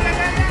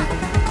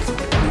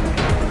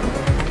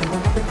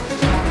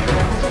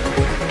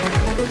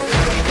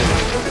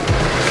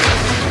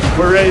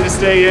 We're ready to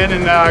stay in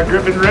and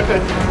grip and rip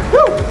it.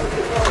 Woo!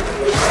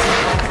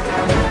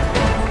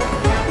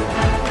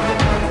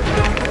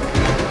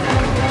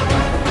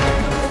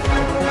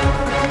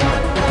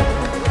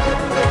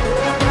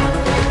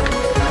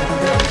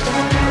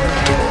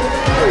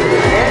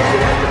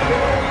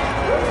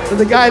 for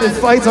the guy that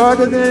fights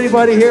harder than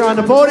anybody here on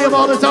the podium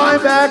all the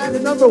time, back in the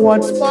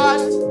 #1 spot,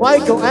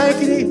 Michael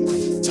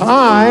Ankeny.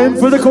 Time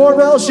for the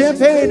Corbel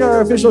Champagne,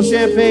 our official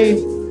champagne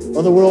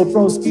on the World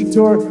Pro Ski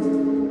Tour.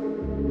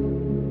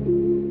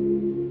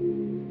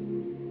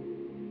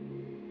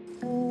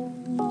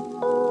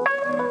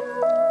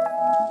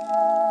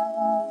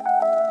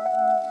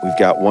 We've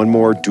got one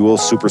more dual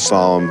super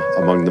slalom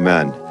among the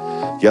men.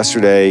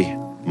 Yesterday,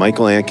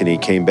 Michael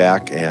Ankeny came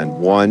back and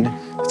won.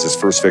 It's his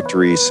first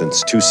victory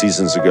since 2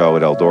 seasons ago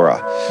at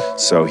Eldora.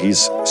 So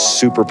he's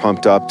super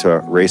pumped up to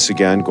race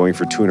again, going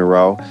for 2 in a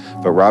row.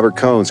 But Robert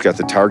Cohn's got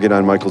the target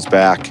on Michael's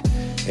back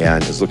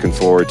and is looking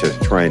forward to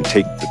try and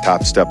take the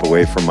top step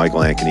away from Michael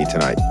Ankeny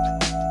tonight.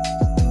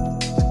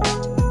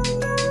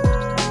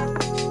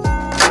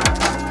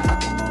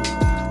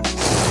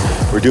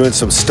 We're doing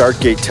some start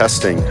gate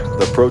testing.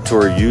 The Pro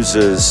Tour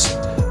uses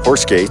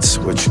horse gates,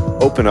 which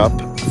open up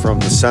from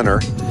the center,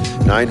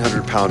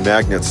 900-pound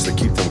magnets that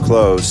keep them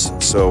closed.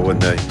 So when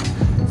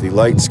the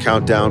lights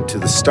count down to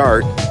the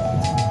start,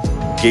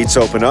 gates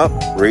open up,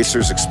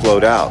 racers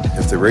explode out.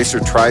 If the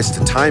racer tries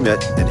to time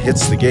it and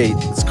hits the gate,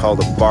 it's called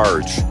a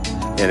barge.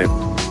 And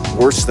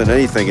worse than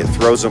anything, it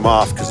throws them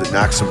off because it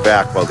knocks them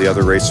back while the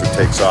other racer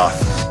takes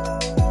off.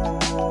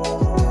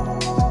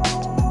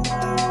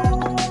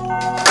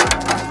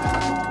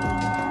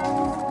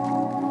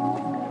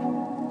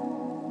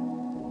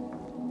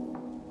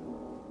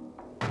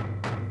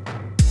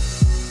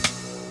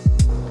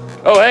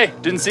 Oh, hey,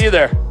 didn't see you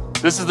there.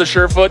 This is the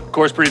Surefoot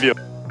course preview.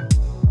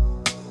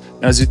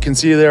 As you can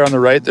see there on the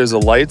right, there's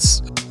the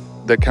lights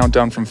that count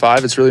down from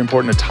 5. It's really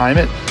important to time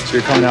it, so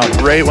you're coming out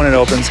right when it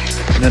opens.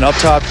 And then up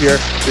top here,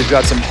 we've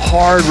got some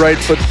hard right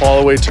foot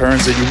fall-away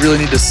turns that you really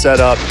need to set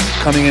up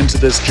coming into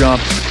this jump.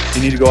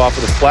 You need to go off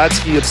with a flat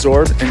ski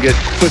absorb and get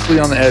quickly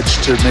on the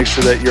edge to make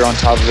sure that you're on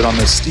top of it on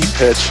this steep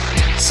pitch.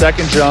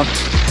 Second jump,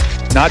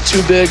 not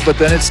too big, but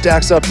then it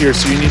stacks up here,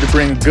 so you need to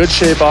bring good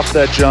shape off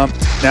that jump.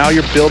 Now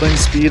you're building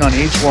speed on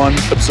each one.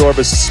 Absorb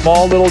a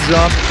small little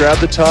jump, grab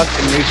the tuck,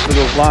 and reach for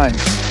the line.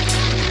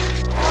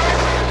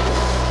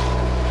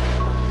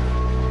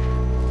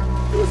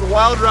 It was a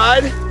wild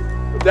ride,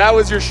 but that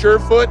was your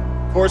Surefoot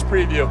course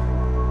preview.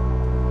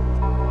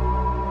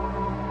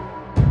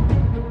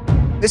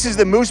 This is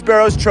the Moose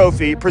Barrows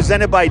Trophy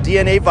presented by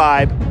DNA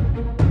Vibe.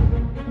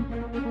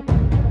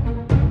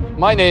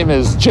 My name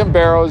is Jim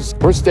Barrows.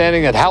 We're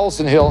standing at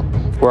Howelson Hill,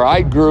 where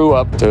I grew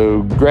up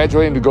to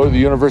graduating to go to the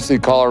University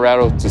of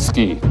Colorado to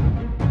ski.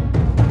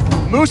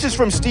 Moose is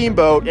from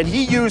Steamboat, and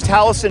he used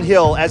Howelson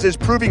Hill as his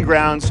proving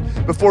grounds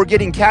before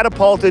getting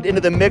catapulted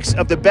into the mix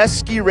of the best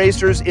ski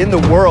racers in the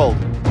world.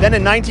 Then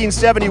in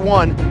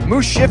 1971,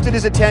 Moose shifted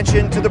his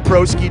attention to the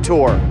Pro Ski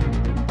Tour.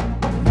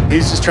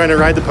 He's just trying to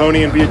ride the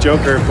pony and be a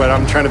joker, but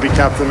I'm trying to be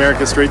Captain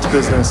America straight to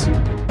business.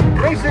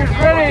 Racers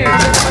ready!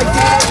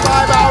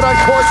 Five out on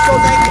course,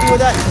 goes Ankeny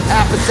with a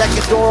half a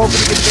second door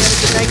opening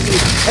advantage of Ankeny.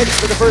 Heading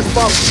for the first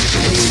bump.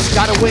 And he's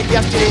got a win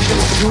yesterday. He's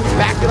going to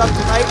back it up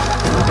tonight.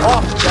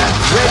 Off that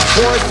red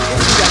course,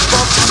 into that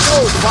bump.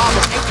 No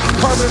problem. Ankeny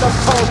carving it up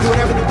tall, doing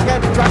everything he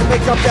can to try to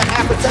make up that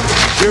half a second.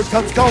 Here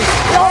comes Cohn.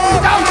 Oh,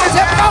 down his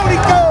hip, down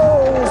he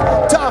goes!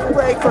 Tough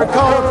break for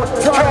Cohn.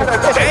 Trying to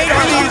take it.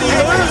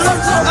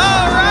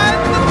 All right.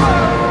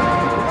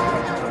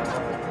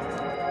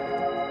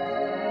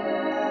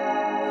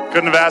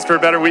 Couldn't have asked for a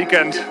better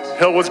weekend.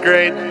 Hill was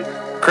great,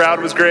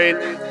 crowd was great,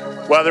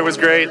 weather was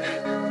great.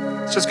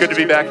 It's just good to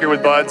be back here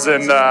with buds,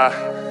 and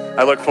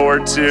I look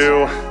forward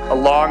to a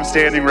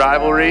long-standing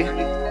rivalry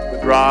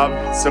with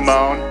Rob,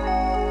 Simone,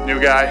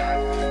 new guy,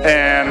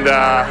 and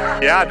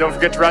yeah, don't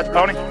forget to ride the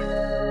pony.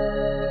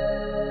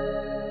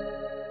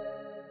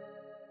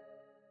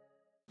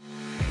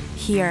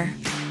 Here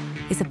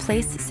is a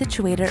place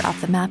situated off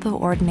the map of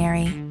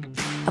ordinary.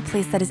 A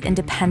place that is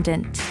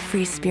independent,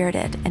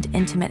 free-spirited, and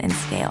intimate in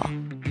scale.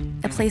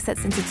 A place that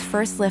since its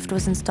first lift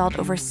was installed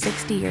over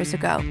 60 years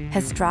ago,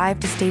 has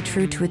strived to stay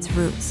true to its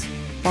roots,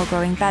 while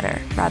growing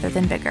better rather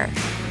than bigger.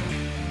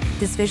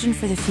 This vision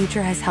for the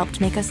future has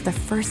helped make us the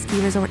first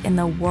ski resort in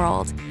the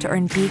world to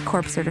earn B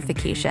Corp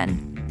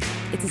certification.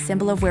 It's a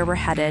symbol of where we're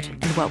headed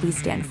and what we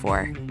stand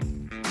for.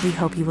 We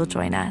hope you will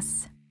join us.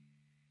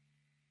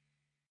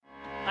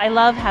 I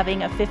love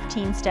having a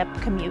 15-step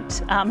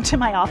commute to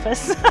my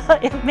office.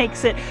 It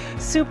makes it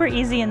super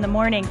easy in the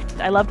morning.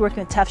 I loved working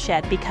with Tough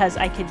Shed because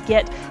I could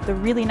get the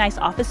really nice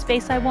office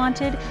space I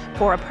wanted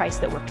for a price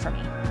that worked for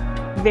me.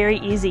 Very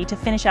easy to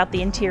finish out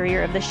the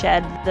interior of the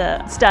shed.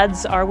 The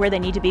studs are where they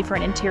need to be for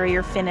an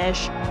interior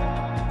finish.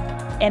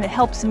 And it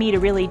helps me to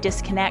really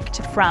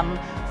disconnect from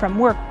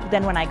work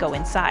than when I go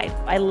inside.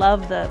 I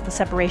love the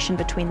separation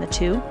between the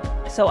two.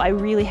 So I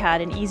really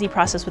had an easy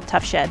process with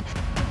Tough Shed.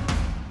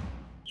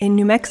 In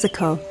New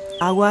Mexico,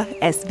 agua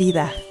es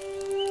vida.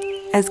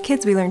 As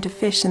kids, we learned to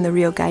fish in the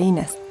Rio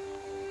Gallinas.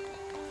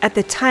 At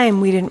the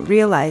time, we didn't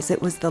realize it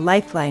was the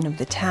lifeline of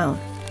the town.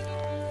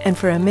 And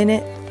for a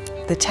minute,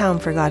 the town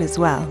forgot as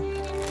well.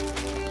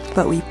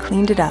 But we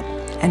cleaned it up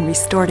and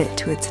restored it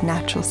to its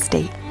natural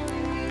state.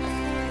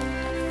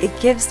 It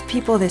gives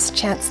people this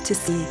chance to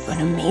see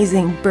an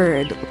amazing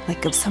bird,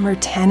 like a summer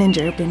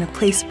tanager in a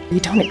place you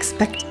don't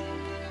expect.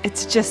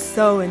 It's just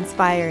so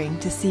inspiring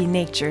to see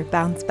nature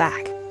bounce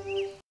back.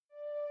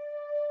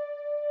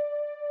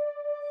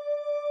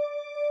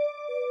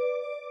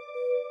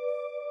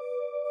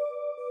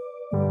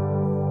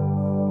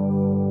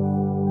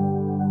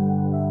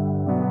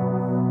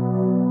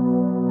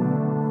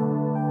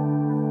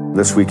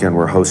 This weekend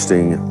we're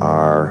hosting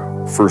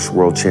our first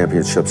World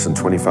Championships in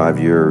 25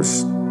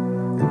 years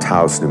in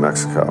Taos, New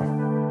Mexico.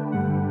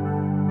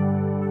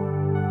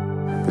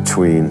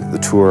 Between the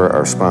tour,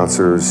 our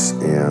sponsors,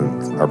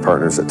 and our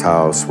partners at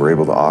Taos, we're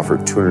able to offer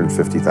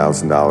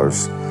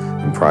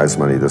 $250,000 in prize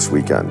money this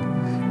weekend,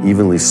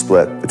 evenly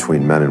split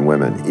between men and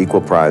women,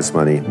 equal prize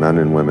money, men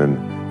and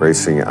women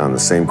racing on the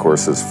same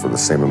courses for the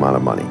same amount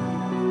of money.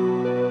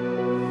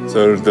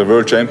 So the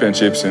World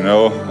Championships, you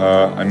know,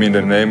 I mean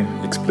the name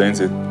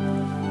explains it.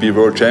 Be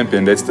world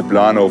champion, that's the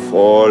plan of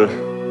all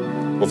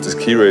of the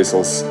ski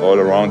racers all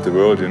around the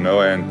world, you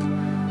know, and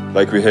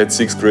like we had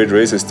 6 great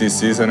races this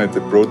season at the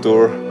Pro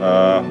Tour,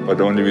 but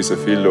only with a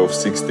field of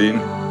 16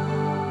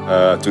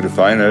 to the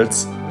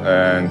finals,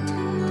 and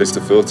that's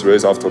the first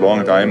race after a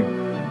long time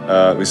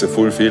with a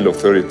full field of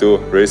 32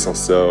 racers,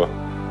 so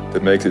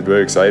that makes it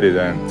very exciting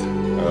and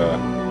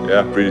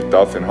yeah, pretty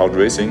tough and hard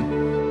racing.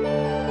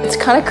 It's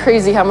kind of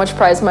crazy how much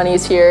prize money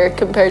is here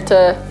compared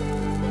to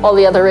all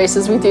the other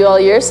races we do all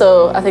year,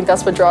 so I think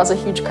that's what draws a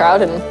huge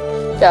crowd. And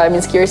yeah, I mean,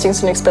 ski racing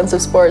is an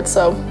expensive sport,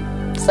 so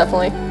it's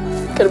definitely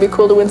gonna be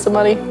cool to win some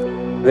money.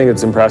 I think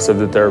it's impressive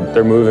that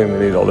they're moving the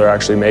needle. They're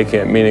actually making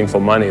it meaningful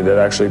money that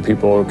actually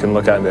people can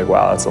look at and be like,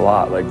 wow, that's a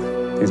lot. Like,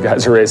 these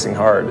guys are racing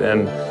hard.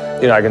 And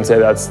you know, I can say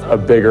that's a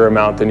bigger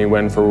amount than you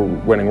win for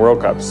winning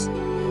World Cups.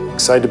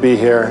 Excited to be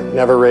here,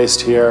 never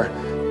raced here.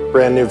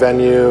 Brand new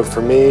venue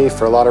for me,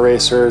 for a lot of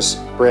racers.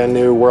 Brand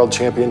new World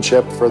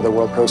Championship for the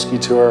World Pro Ski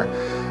Tour.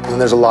 And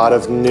there's a lot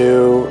of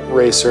new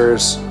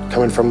racers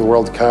coming from the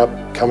World Cup,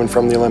 coming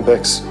from the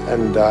Olympics,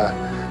 and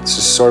it's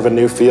just sort of a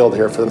new field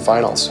here for the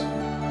finals.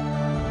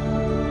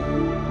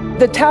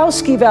 The Taos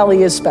Ski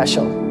Valley is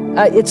special.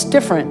 It's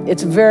different.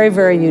 It's very,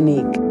 very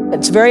unique.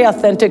 It's very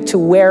authentic to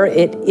where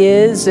it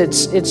is.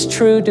 It's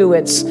true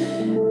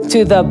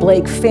to the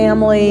Blake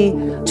family,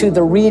 to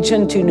the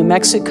region, to New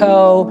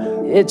Mexico.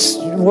 It's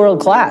world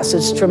class.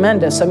 It's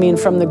tremendous. I mean,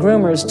 from the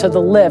groomers to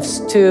the lifts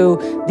to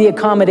the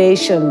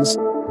accommodations.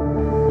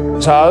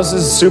 Taos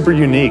is super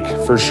unique,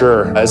 for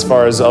sure, as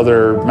far as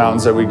other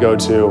mountains that we go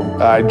to.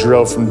 I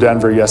drove from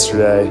Denver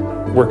yesterday.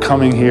 We're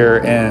coming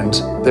here and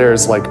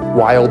there's like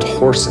wild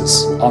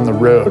horses on the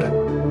road.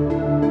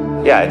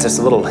 Yeah, it's just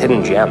a little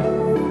hidden gem.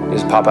 You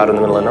just pop out in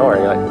the middle of nowhere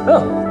and you're like,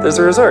 oh, there's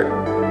a resort.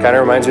 Kind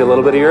of reminds me a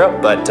little bit of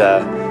Europe, but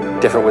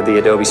different with the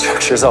adobe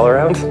structures all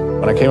around.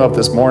 When I came up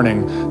this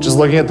morning, just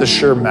looking at the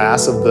sheer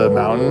mass of the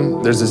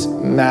mountain, there's this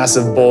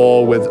massive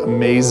bowl with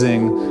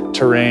amazing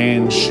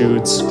terrain,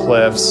 chutes,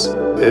 cliffs.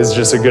 It's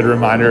just a good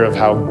reminder of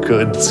how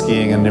good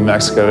skiing in New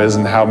Mexico is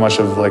and how much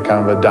of like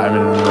kind of a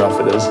diamond in the rough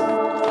it is.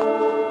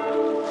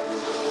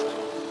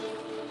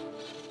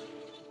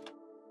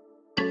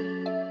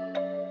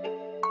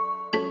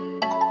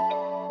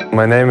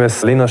 My name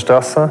is Lino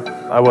Strasser.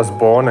 I was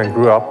born and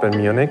grew up in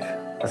Munich.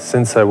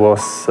 Since I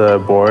was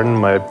born,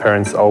 my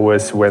parents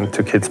always went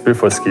to Kitzbühel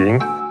for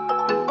skiing.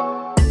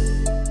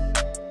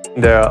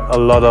 There are a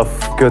lot of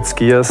good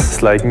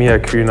skiers, like Mia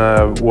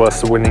Kühner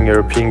was winning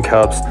European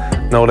Cups,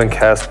 Nolan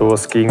Casper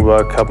was skiing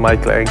World Cup,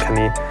 Michael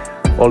Ankeny.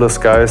 All those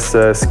guys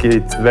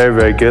skied very,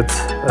 very good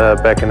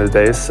back in the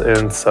days,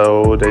 and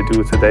so they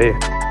do today.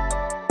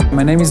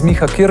 My name is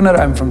Micha Kirner,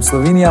 I'm from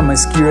Slovenia. My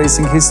ski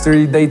racing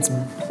history dates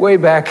way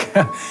back.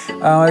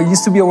 I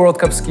used to be a World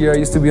Cup skier, I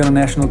used to be on a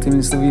national team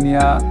in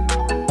Slovenia.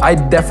 I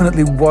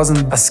definitely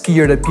wasn't a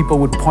skier that people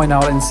would point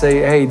out and say,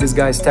 hey, this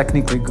guy's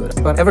technically good.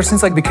 But ever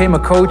since I became a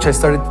coach, I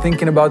started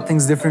thinking about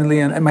things differently,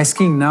 and my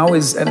skiing now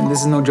is, and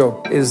this is no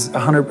joke, is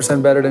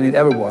 100% better than it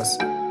ever was.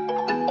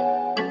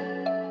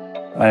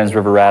 My name is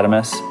River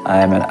Radamus.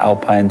 I'm an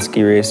alpine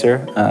ski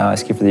racer. I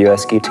ski for the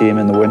US ski team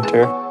in the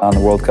winter on the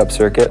World Cup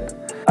circuit.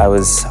 I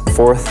was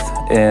 4th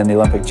in the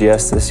Olympic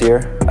GS this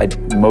year. I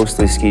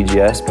mostly ski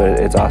GS, but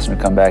it's awesome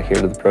to come back here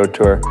to the Pro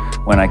Tour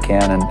when I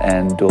can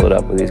and duel it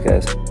up with these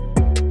guys.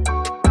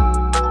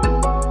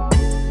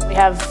 We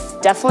have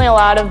definitely a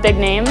lot of big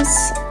names.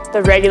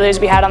 The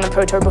regulars we had on the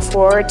Pro Tour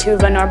before,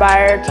 Tuva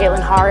Norbye,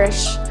 Caitlin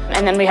Harish,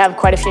 and then we have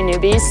quite a few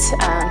newbies.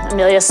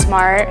 Amelia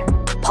Smart,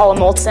 Paula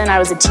Moltzen, I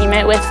was a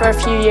teammate with for a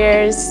few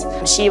years.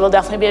 She will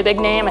definitely be a big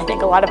name. I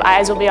think a lot of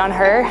eyes will be on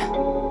her.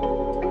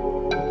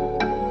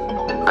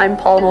 I'm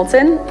Paula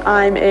Moltzen.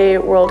 I'm a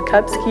World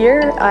Cup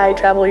skier. I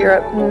travel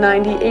Europe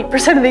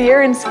 98% of the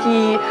year and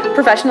ski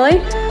professionally.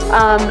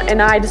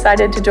 And I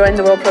decided to join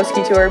the World Pro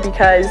Ski Tour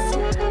because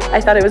I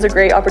thought it was a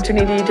great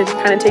opportunity to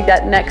kind of take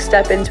that next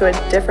step into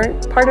a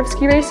different part of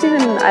ski racing,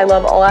 and I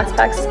love all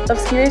aspects of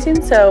ski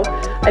racing, so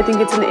I think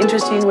it's an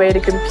interesting way to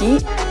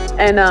compete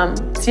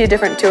and see a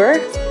different tour.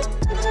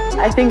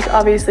 I think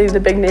obviously the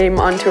big name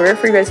on tour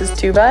for you guys is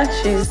Tuva.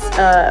 She's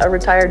a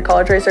retired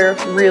college racer,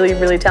 really,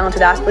 really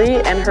talented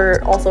athlete, and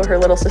also her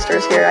little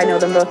sister's here. I know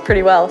them both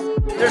pretty well.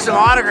 There's some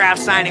autograph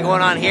signing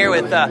going on here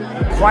with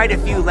quite a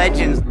few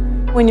legends.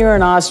 When you're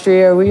in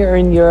Austria, we are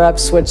in Europe,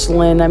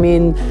 Switzerland, I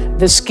mean,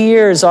 the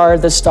skiers are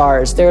the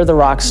stars. They're the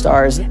rock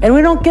stars. And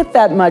we don't get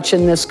that much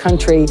in this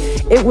country.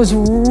 It was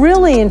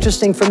really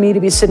interesting for me to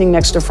be sitting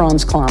next to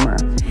Franz Klammer.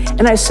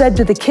 And I said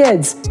to the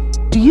kids,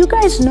 do you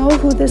guys know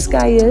who this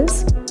guy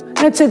is?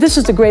 And I'd say, this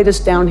is the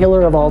greatest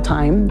downhiller of all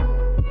time.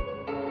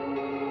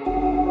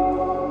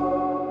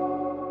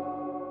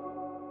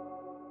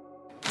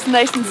 It's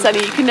nice and sunny.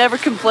 You can never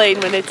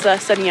complain when it's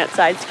sunny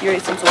outside. Ski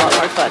racing's a lot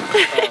more fun.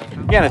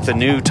 Again, it's a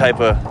new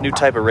type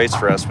of race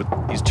for us with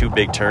these two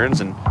big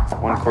turns, and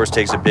one course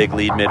takes a big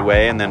lead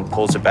midway and then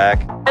pulls it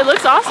back. It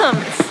looks awesome.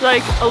 It's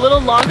like a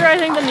little longer, I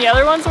think, than the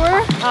other ones were.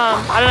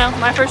 I don't know,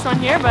 my first one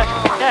here, but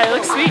yeah, it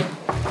looks sweet.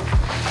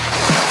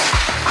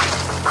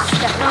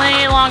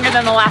 Definitely longer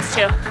than the last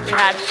two we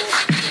had,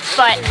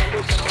 but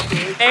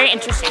very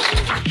interesting.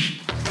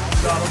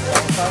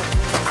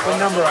 What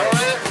number are you?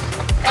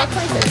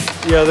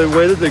 Yeah, the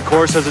way that the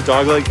course has a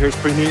dogleg here is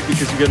pretty neat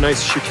because you get a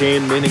nice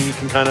chicane, meaning you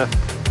can kind of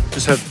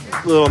just have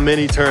little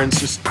mini turns,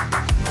 just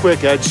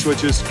quick edge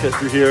switches, get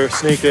through here,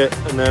 snake it,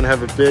 and then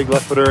have a big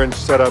left footer and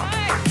set up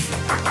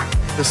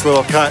this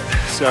little cut.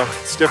 So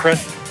it's different.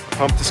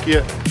 Pumped to ski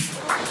it.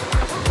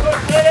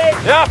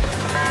 Yeah.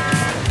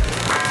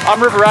 I'm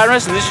River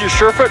Radimus, and this is your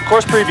Surefoot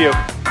course preview.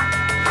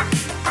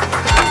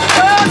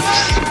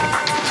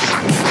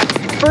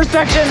 First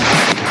section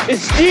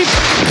is steep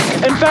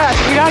and fast.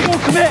 You gotta go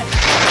commit.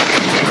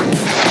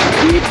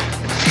 Steep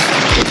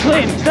and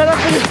clean. Set up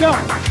for this go.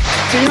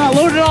 So you're not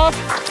loaded off,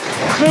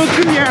 smooth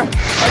through the air,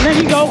 and then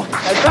you go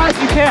as fast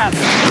as you can.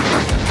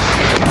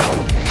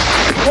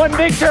 One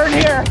big turn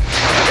here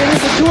into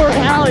the tour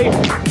alley,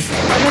 and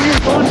then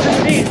you're going to the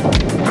knee.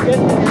 Get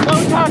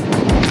low tuck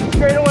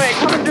straight away.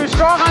 Coming through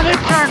strong on this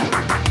turn.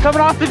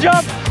 Coming off the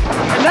jump,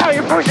 and now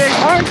you're pushing as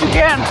hard as you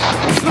can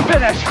to the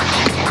finish.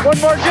 One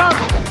more jump.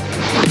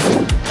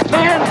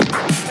 Land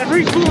and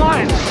reach the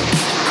line.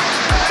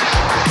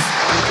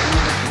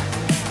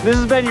 This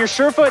has been your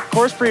Surefoot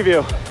course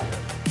preview.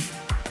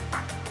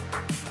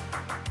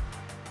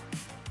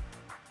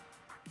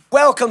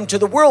 Welcome to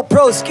the World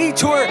Pro Ski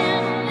Tour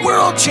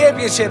World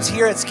Championships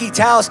here at Ski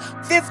Taos.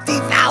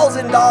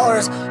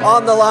 $50,000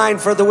 on the line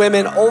for the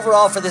women.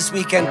 Overall for this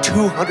weekend,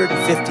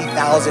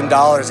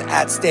 $250,000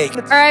 at stake.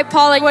 All right,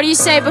 Paula, what do you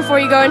say before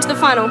you go into the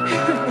final?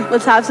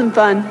 Let's have some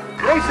fun.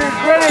 Racers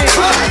ready.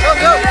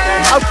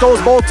 Out goes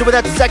Moulton with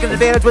that second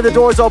advantage when the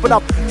doors open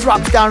up.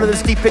 Drops down to the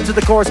steep pitch of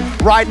the course.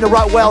 Riding the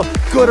rut well.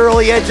 Good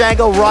early edge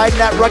angle. Riding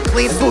that rut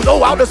clean, smooth.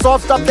 Oh, out the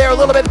soft stuff there a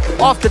little bit.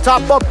 Off the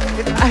top bump.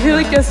 I feel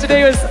like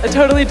yesterday was a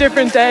totally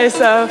different day,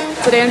 so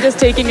today I'm just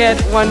taking it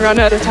one run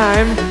at a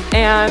time,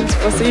 and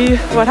we'll see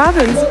what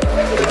happens.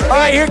 All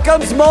right, here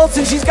comes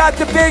Moulton. She's got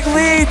the big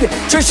lead.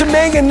 Trisha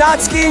Mangan not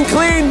skiing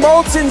clean.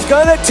 Moulton's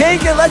gonna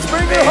take it. Let's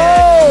bring her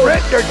home.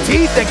 Gritting her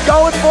teeth and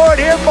going for it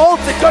here.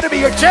 Moulton going to be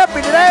your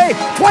champion today.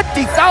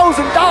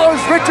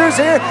 $20,000 Richards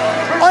here.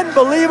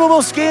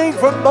 Unbelievable skiing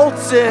from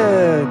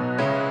Moulton.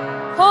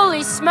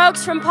 Holy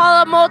smokes from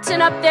Paula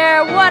Moulton up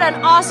there. What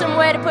an awesome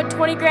way to put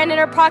 20 grand in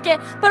her pocket.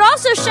 But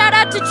also shout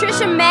out to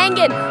Trisha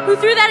Mangan, who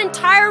through that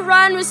entire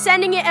run was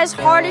sending it as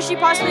hard as she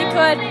possibly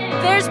could.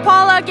 There's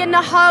Paula getting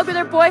a hug with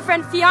her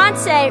boyfriend,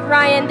 fiance,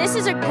 Ryan. This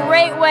is a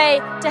great way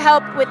to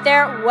help with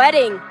their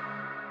wedding.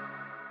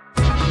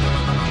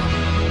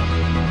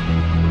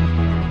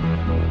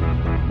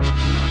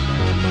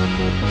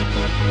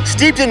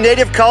 Steeped in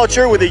native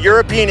culture with a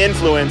European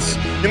influence,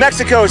 New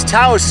Mexico's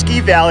Taos Ski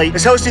Valley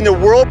is hosting the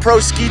World Pro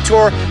Ski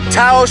Tour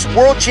Taos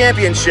World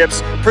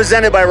Championships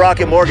presented by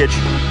Rocket Mortgage.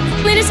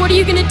 Linus, what are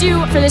you going to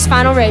do for this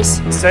final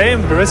race?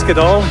 Same, risk it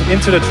all,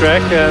 into the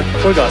track,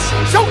 full gas.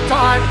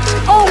 Showtime!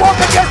 Oh, up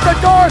against the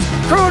doors!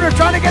 Crooner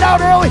trying to get out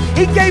early.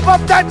 He gave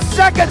up that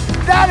second.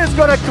 That is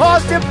going to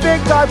cost him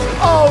big time.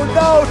 Oh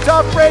no,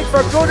 tough break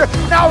for Crooner.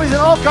 Now he's in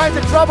all kinds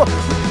of trouble.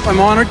 I'm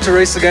honored to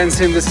race against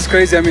him. This is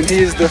crazy. I mean,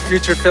 he is the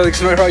future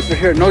Felix Neureuter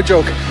here, no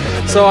joke.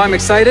 So I'm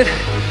excited.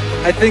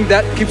 I think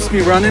that keeps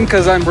me running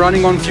because I'm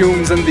running on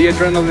fumes and the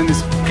adrenaline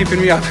is keeping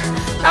me up.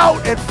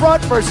 Out in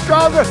front for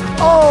Strauser.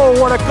 Oh,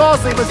 what a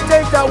costly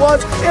mistake that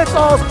was. It's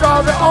all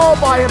Strauser all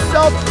by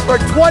himself for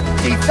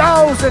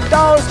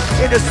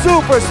 $20,000 in a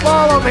super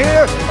slalom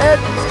here at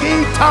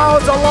Ski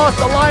Taos. Lost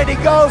the line. He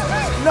goes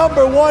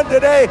number one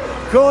today.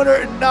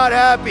 Cooner not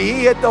happy.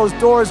 He hit those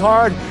doors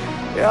hard.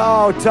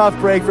 Oh, tough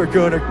break for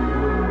Cooner.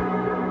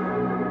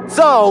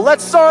 So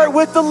let's start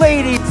with the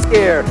ladies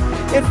here.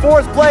 In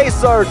fourth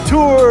place, our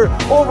tour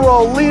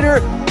overall leader,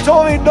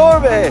 Tuva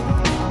Norbye.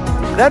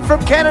 Then from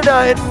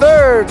Canada in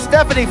third,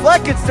 Stephanie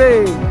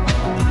Fleckenstein.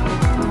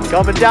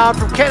 Coming down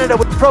from Canada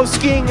with pro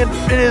skiing in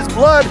his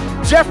blood,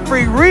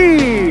 Jeffrey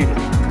Reed.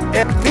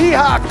 And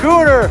Miha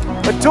Cooner,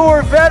 a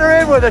tour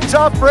veteran with a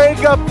tough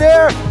break up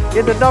there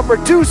in the number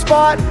 2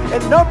 spot.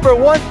 And number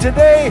 1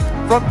 today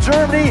from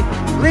Germany,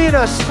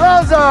 Lena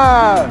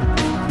Strauser.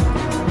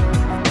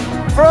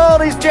 for all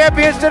these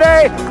champions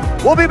today.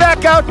 We'll be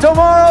back out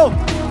tomorrow.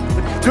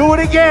 Do it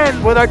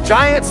again with our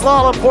giant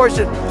slalom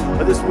portion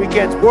of this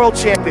weekend's World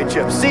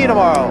Championship. See you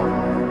tomorrow.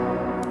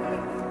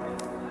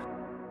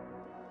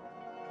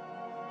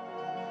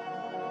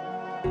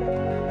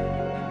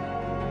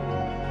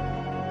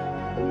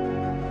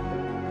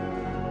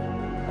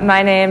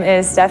 My name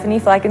is Stephanie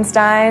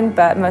Fleckenstein,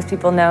 but most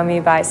people know me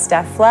by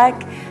Steph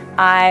Fleck.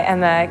 I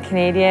am a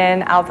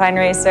Canadian alpine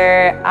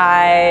racer.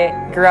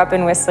 I grew up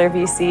in Whistler,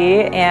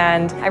 BC,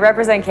 and I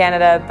represent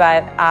Canada,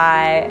 but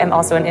I am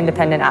also an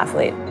independent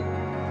athlete.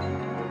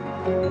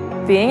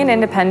 Being an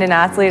independent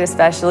athlete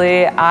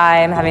especially,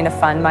 I'm having to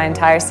fund my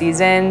entire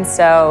season,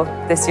 so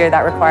this year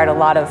that required a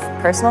lot of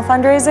personal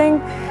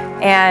fundraising.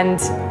 And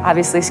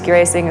obviously ski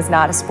racing is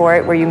not a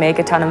sport where you make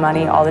a ton of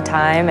money all the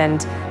time,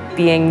 and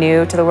being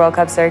new to the World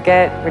Cup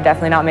circuit, we're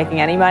definitely not making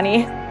any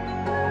money.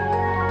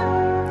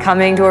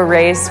 Coming to a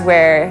race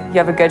where you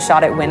have a good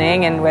shot at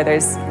winning and where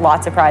there's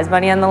lots of prize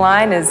money on the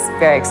line is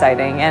very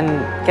exciting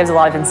and gives a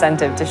lot of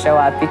incentive to show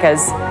up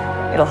because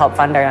it'll help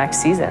fund our next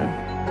season.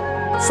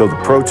 So the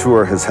Pro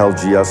Tour has held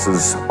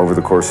GSs over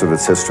the course of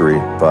its history,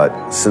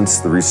 but since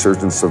the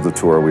resurgence of the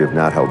Tour, we have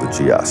not held a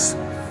GS.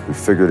 We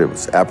figured it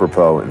was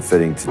apropos and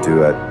fitting to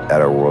do it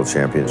at our World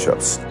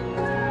Championships.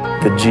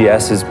 The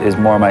GS is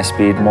more my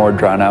speed, more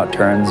drawn out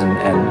turns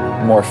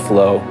and more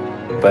flow.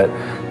 But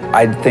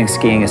I think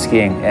skiing is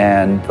skiing,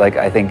 and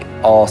I think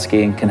all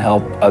skiing can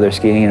help other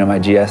skiing. My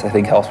GS I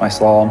think helps my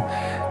slalom,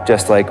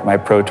 just like my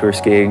Pro Tour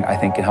skiing I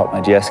think can help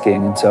my GS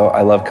skiing. And so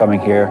I love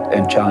coming here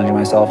and challenging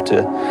myself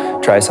to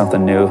try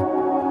something new.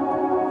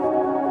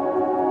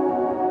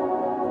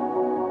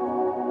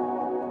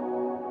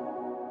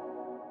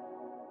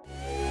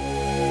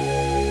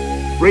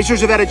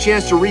 Racers have had a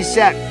chance to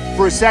reset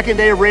for a second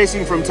day of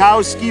racing from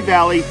Taos Ski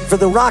Valley. For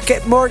the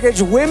Rocket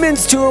Mortgage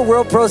Women's Tour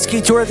World Pro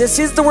Ski Tour, this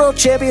is the World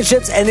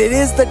Championships, and it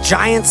is the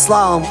giant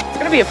slalom. It's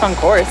gonna be a fun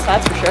course,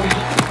 that's for sure.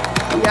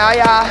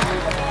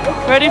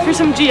 Yeah. Ready for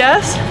some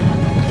GS?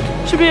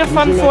 Should be a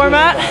fun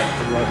format.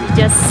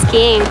 Just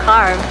skiing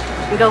carb.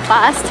 We go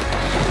fast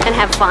and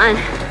have fun.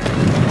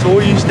 It's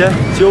all you, Steph.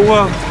 It's your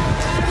world.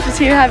 Just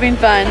here having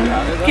fun,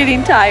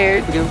 getting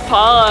tired.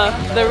 Paula,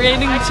 the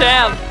reigning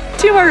champ.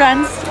 2 more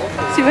runs.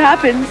 See what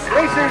happens.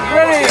 Racers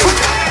ready.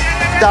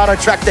 Down on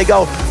track they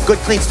go. Good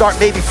clean start,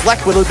 maybe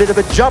Fleck with a bit of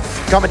a jump.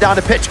 Coming down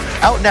the pitch,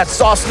 out in that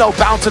soft snow,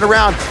 bouncing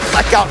around.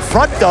 Fleck out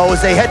front though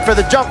as they head for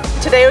the jump.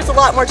 Today was a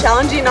lot more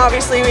challenging.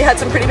 Obviously, we had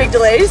some pretty big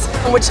delays,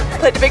 which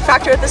played a big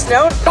factor at the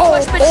snow. Oh,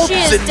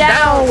 Olsen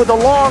down with a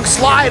long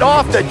slide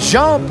off the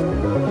jump.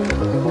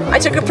 I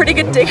took a pretty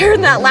good digger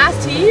in that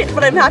last heat,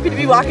 but I'm happy to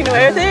be walking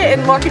away with it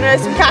and walking away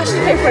with some cash to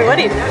pay for my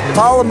wedding.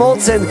 Paula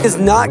Moltzen is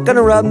not going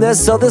to run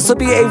this, so this will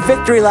be a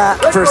victory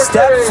lap for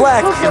Steph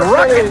Fleck. And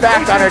rocking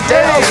back on her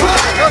day.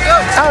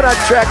 Out on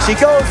track she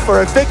goes for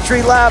a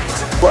victory lap.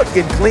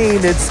 Looking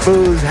clean and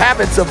smooth,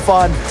 having some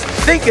fun,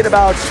 thinking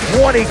about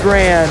 20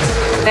 grand.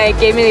 They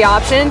gave me the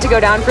option to go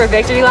down for a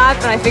victory lap,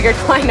 and I figured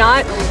why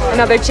not?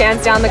 Another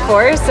chance down the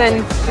course,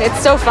 and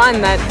it's so fun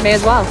that may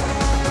as well.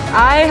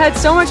 I had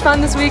so much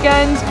fun this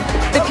weekend.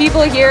 The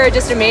people here are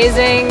just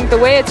amazing. The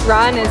way it's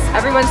run is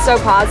everyone's so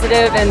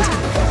positive, and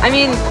I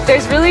mean,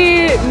 there's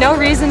really no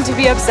reason to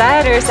be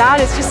upset or sad.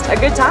 It's just a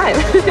good time.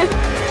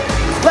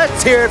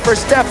 Let's hear it for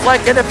Steph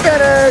Fleck in the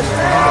finish.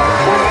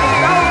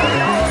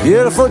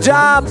 Beautiful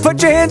job.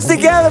 Put your hands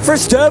together for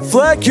Steph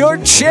Fleck, your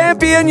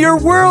champion, your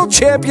world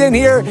champion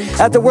here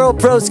at the World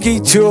Pro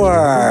Ski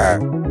Tour.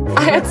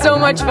 I had so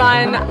much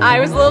fun. I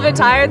was a little bit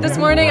tired this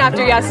morning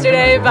after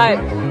yesterday, but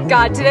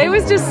God, today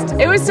was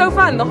it was so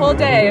fun the whole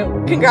day.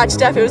 Congrats,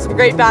 Steph. It was a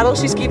great battle.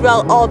 She skied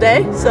well all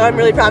day, so I'm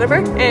really proud of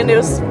her, and it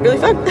was really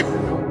fun.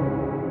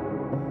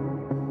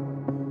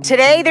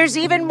 Today, there's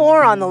even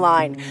more on the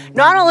line.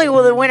 Not only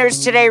will the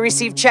winners today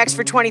receive checks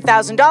for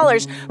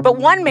 $20,000, but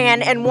one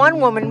man and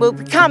one woman will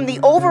become the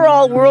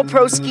overall World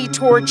Pro Ski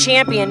Tour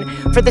champion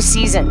for the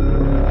season.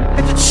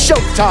 It's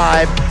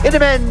showtime in the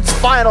men's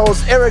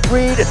finals. Eric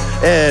Reed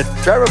and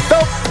Trevor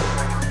Phelps.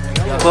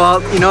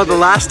 Well, you know, the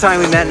last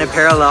time we met in a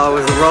parallel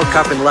was the World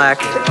Cup in Lech,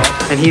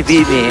 and he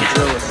beat me.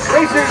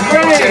 Racers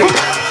ready.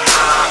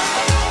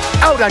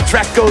 Out on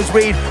track goes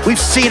Reed. We've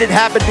seen it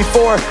happen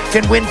before.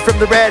 Can win from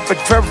the red, but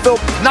Trevor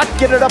Philp not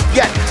get it up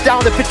yet.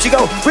 Down the pitch you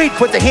go. Reed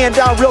put the hand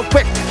down real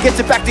quick. Gets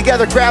it back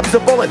together, grabs the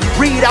bullet.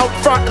 Reed out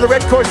front on the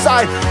red course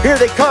side. Here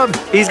they come.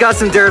 He's got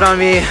some dirt on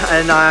me,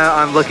 and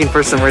I'm looking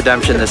for some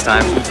redemption this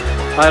time.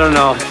 I don't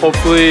know.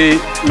 Hopefully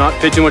not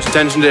pay too much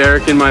attention to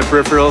Eric in my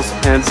peripherals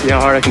and see how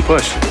hard I can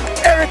push.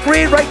 Eric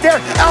Reed right there,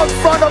 out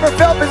front over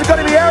Phelps. Is it going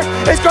to be Eric?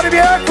 It's going to be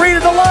Eric Reed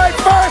in the line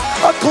first.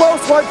 A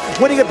close one,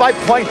 winning it by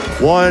point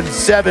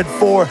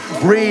 174.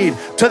 Reed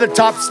to the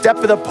top step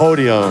of the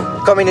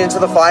podium. Coming into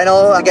the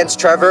final against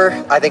Trevor,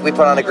 I think we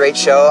put on a great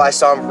show. I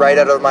saw him right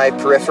out of my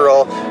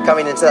peripheral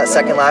coming into that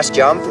second last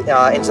jump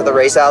into the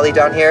race alley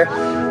down here,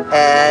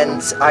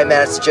 and I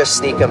managed to just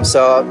sneak him.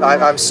 So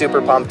I'm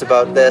super pumped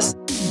about this.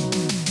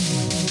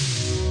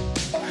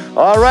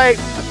 All right,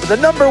 the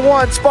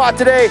 #1 spot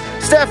today,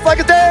 Steph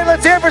Fleck.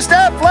 Let's hear it for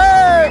Steph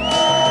Fleck.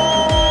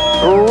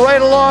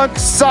 right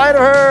alongside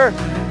of her,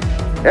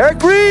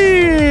 Eric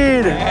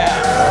Reed.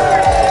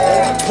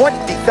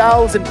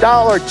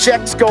 $20,000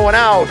 checks going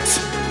out.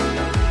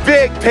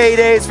 Big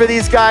paydays for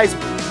these guys.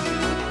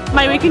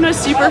 My weekend was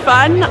super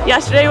fun.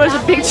 Yesterday was a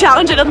big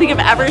challenge. I don't think I've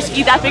ever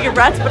skied that big of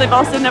ruts, but I've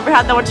also never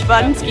had that much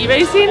fun ski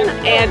racing.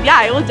 And yeah,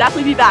 I will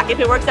definitely be back. If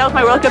it works out with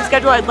my World Cup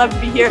schedule, I'd love to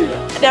be here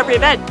at every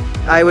event.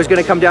 I was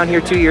going to come down here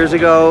 2 years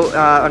ago.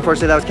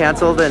 Unfortunately, that was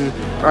canceled, and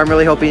I'm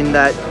really hoping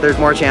that there's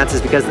more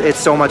chances because it's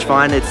so much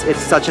fun. It's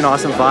such an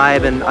awesome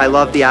vibe, and I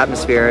love the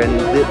atmosphere. And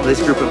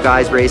this group of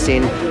guys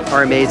racing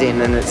are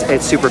amazing, and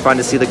it's super fun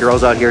to see the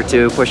girls out here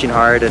too, pushing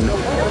hard, and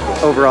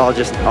overall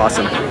just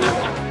awesome.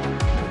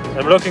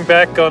 I'm looking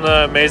back on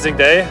an amazing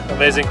day,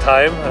 amazing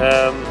time,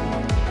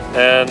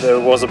 and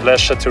it was a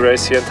pleasure to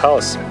race here in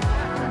Taos.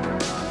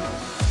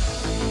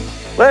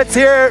 Let's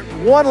hear it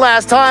one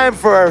last time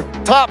for our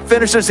top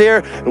finishers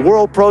here, the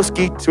World Pro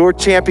Ski Tour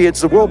Champions,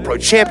 the World Pro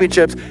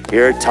Championships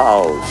here at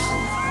Taos.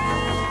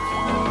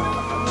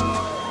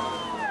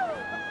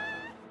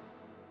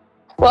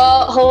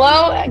 Well,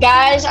 hello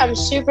guys. I'm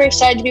super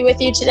excited to be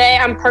with you today.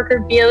 I'm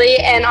Parker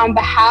Bealey, and on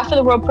behalf of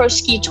the World Pro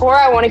Ski Tour,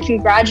 I want to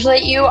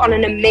congratulate you on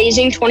an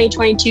amazing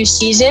 2022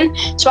 season,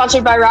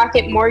 sponsored by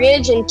Rocket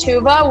Mortgage, and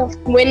Tuva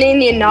winning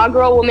the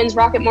inaugural Women's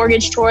Rocket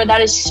Mortgage Tour.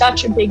 That is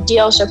such a big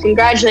deal, so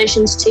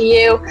congratulations to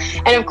you.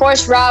 And of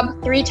course,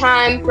 Rob,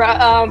 three-time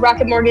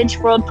Rocket Mortgage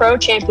World Pro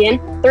Champion.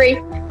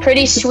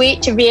 Pretty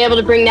sweet to be able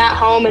to bring that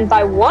home, and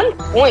by 1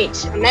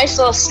 point. A nice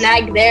little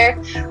snag there.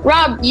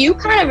 Rob, you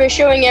kind of are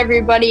showing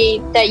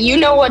everybody that you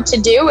know what to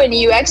do and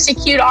you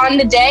execute on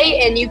the day,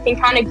 and you can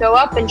kind of go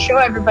up and show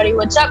everybody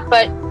what's up.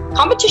 But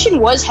competition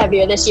was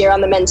heavier this year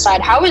on the men's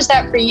side. How is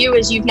that for you,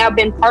 as you've now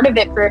been part of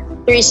it for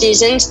 3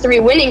 seasons,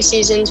 3 winning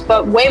seasons,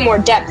 but way more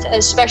depth,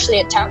 especially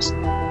at Taos?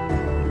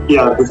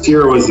 Yeah, this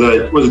year was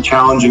a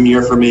challenging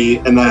year for me,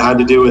 and that had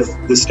to do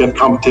with the stiff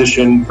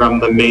competition from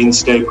the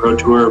mainstay Pro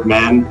Tour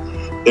men.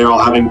 They're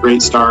all having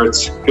great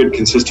starts, good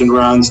consistent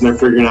runs, and they're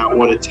figuring out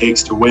what it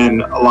takes to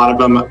win. A lot of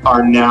them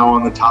are now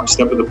on the top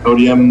step of the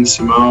podium.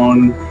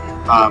 Simone,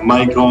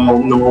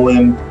 Michael,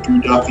 Nolan,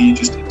 Drew Duffy,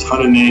 just a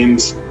ton of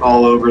names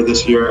all over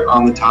this year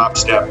on the top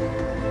step.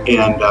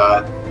 And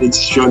it's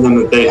shown them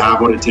that they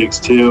have what it takes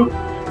too.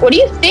 What do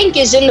you think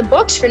is in the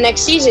books for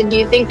next season? Do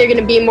you think they're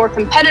going to be more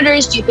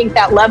competitors? Do you think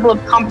that level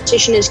of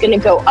competition is going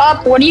to go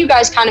up? What are you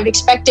guys kind of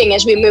expecting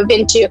as we move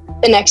into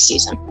the next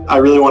season? I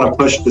really want to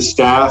push the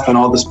staff and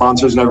all the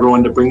sponsors and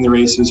everyone to bring the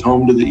races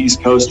home to the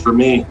East Coast for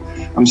me.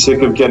 I'm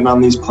sick of getting on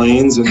these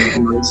planes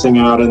and racing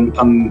out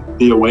on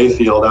the away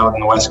field out on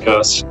the West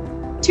Coast.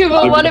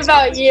 Tuva, what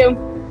about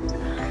you?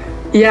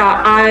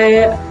 Yeah,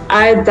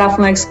 I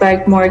definitely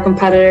expect more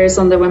competitors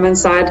on the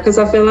women's side, because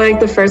I feel like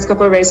the first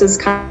couple of races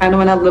kind of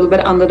went a little bit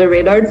under the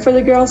radar for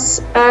the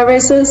girls'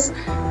 races.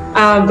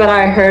 But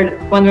I heard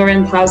when we were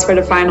in Taos for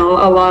the final,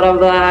 a lot of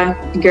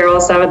the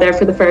girls that were there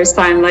for the first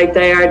time, like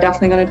they are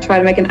definitely going to try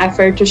to make an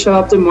effort to show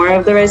up to more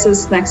of the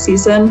races next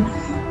season.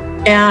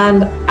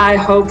 And I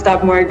hope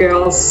that more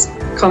girls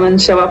come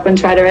and show up and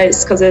try to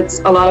race, because it's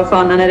a lot of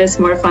fun, and it is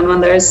more fun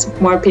when there's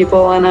more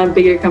people and a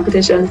bigger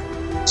competition.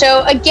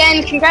 So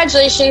again,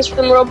 congratulations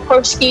from the World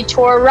Pro Ski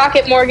Tour,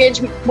 Rocket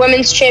Mortgage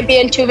Women's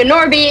Champion Tuva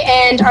Norbye,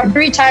 and our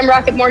 3-time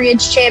Rocket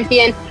Mortgage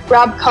Champion,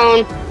 Rob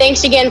Cohn.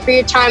 Thanks again for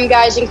your time,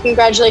 guys, and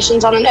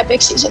congratulations on an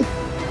epic season.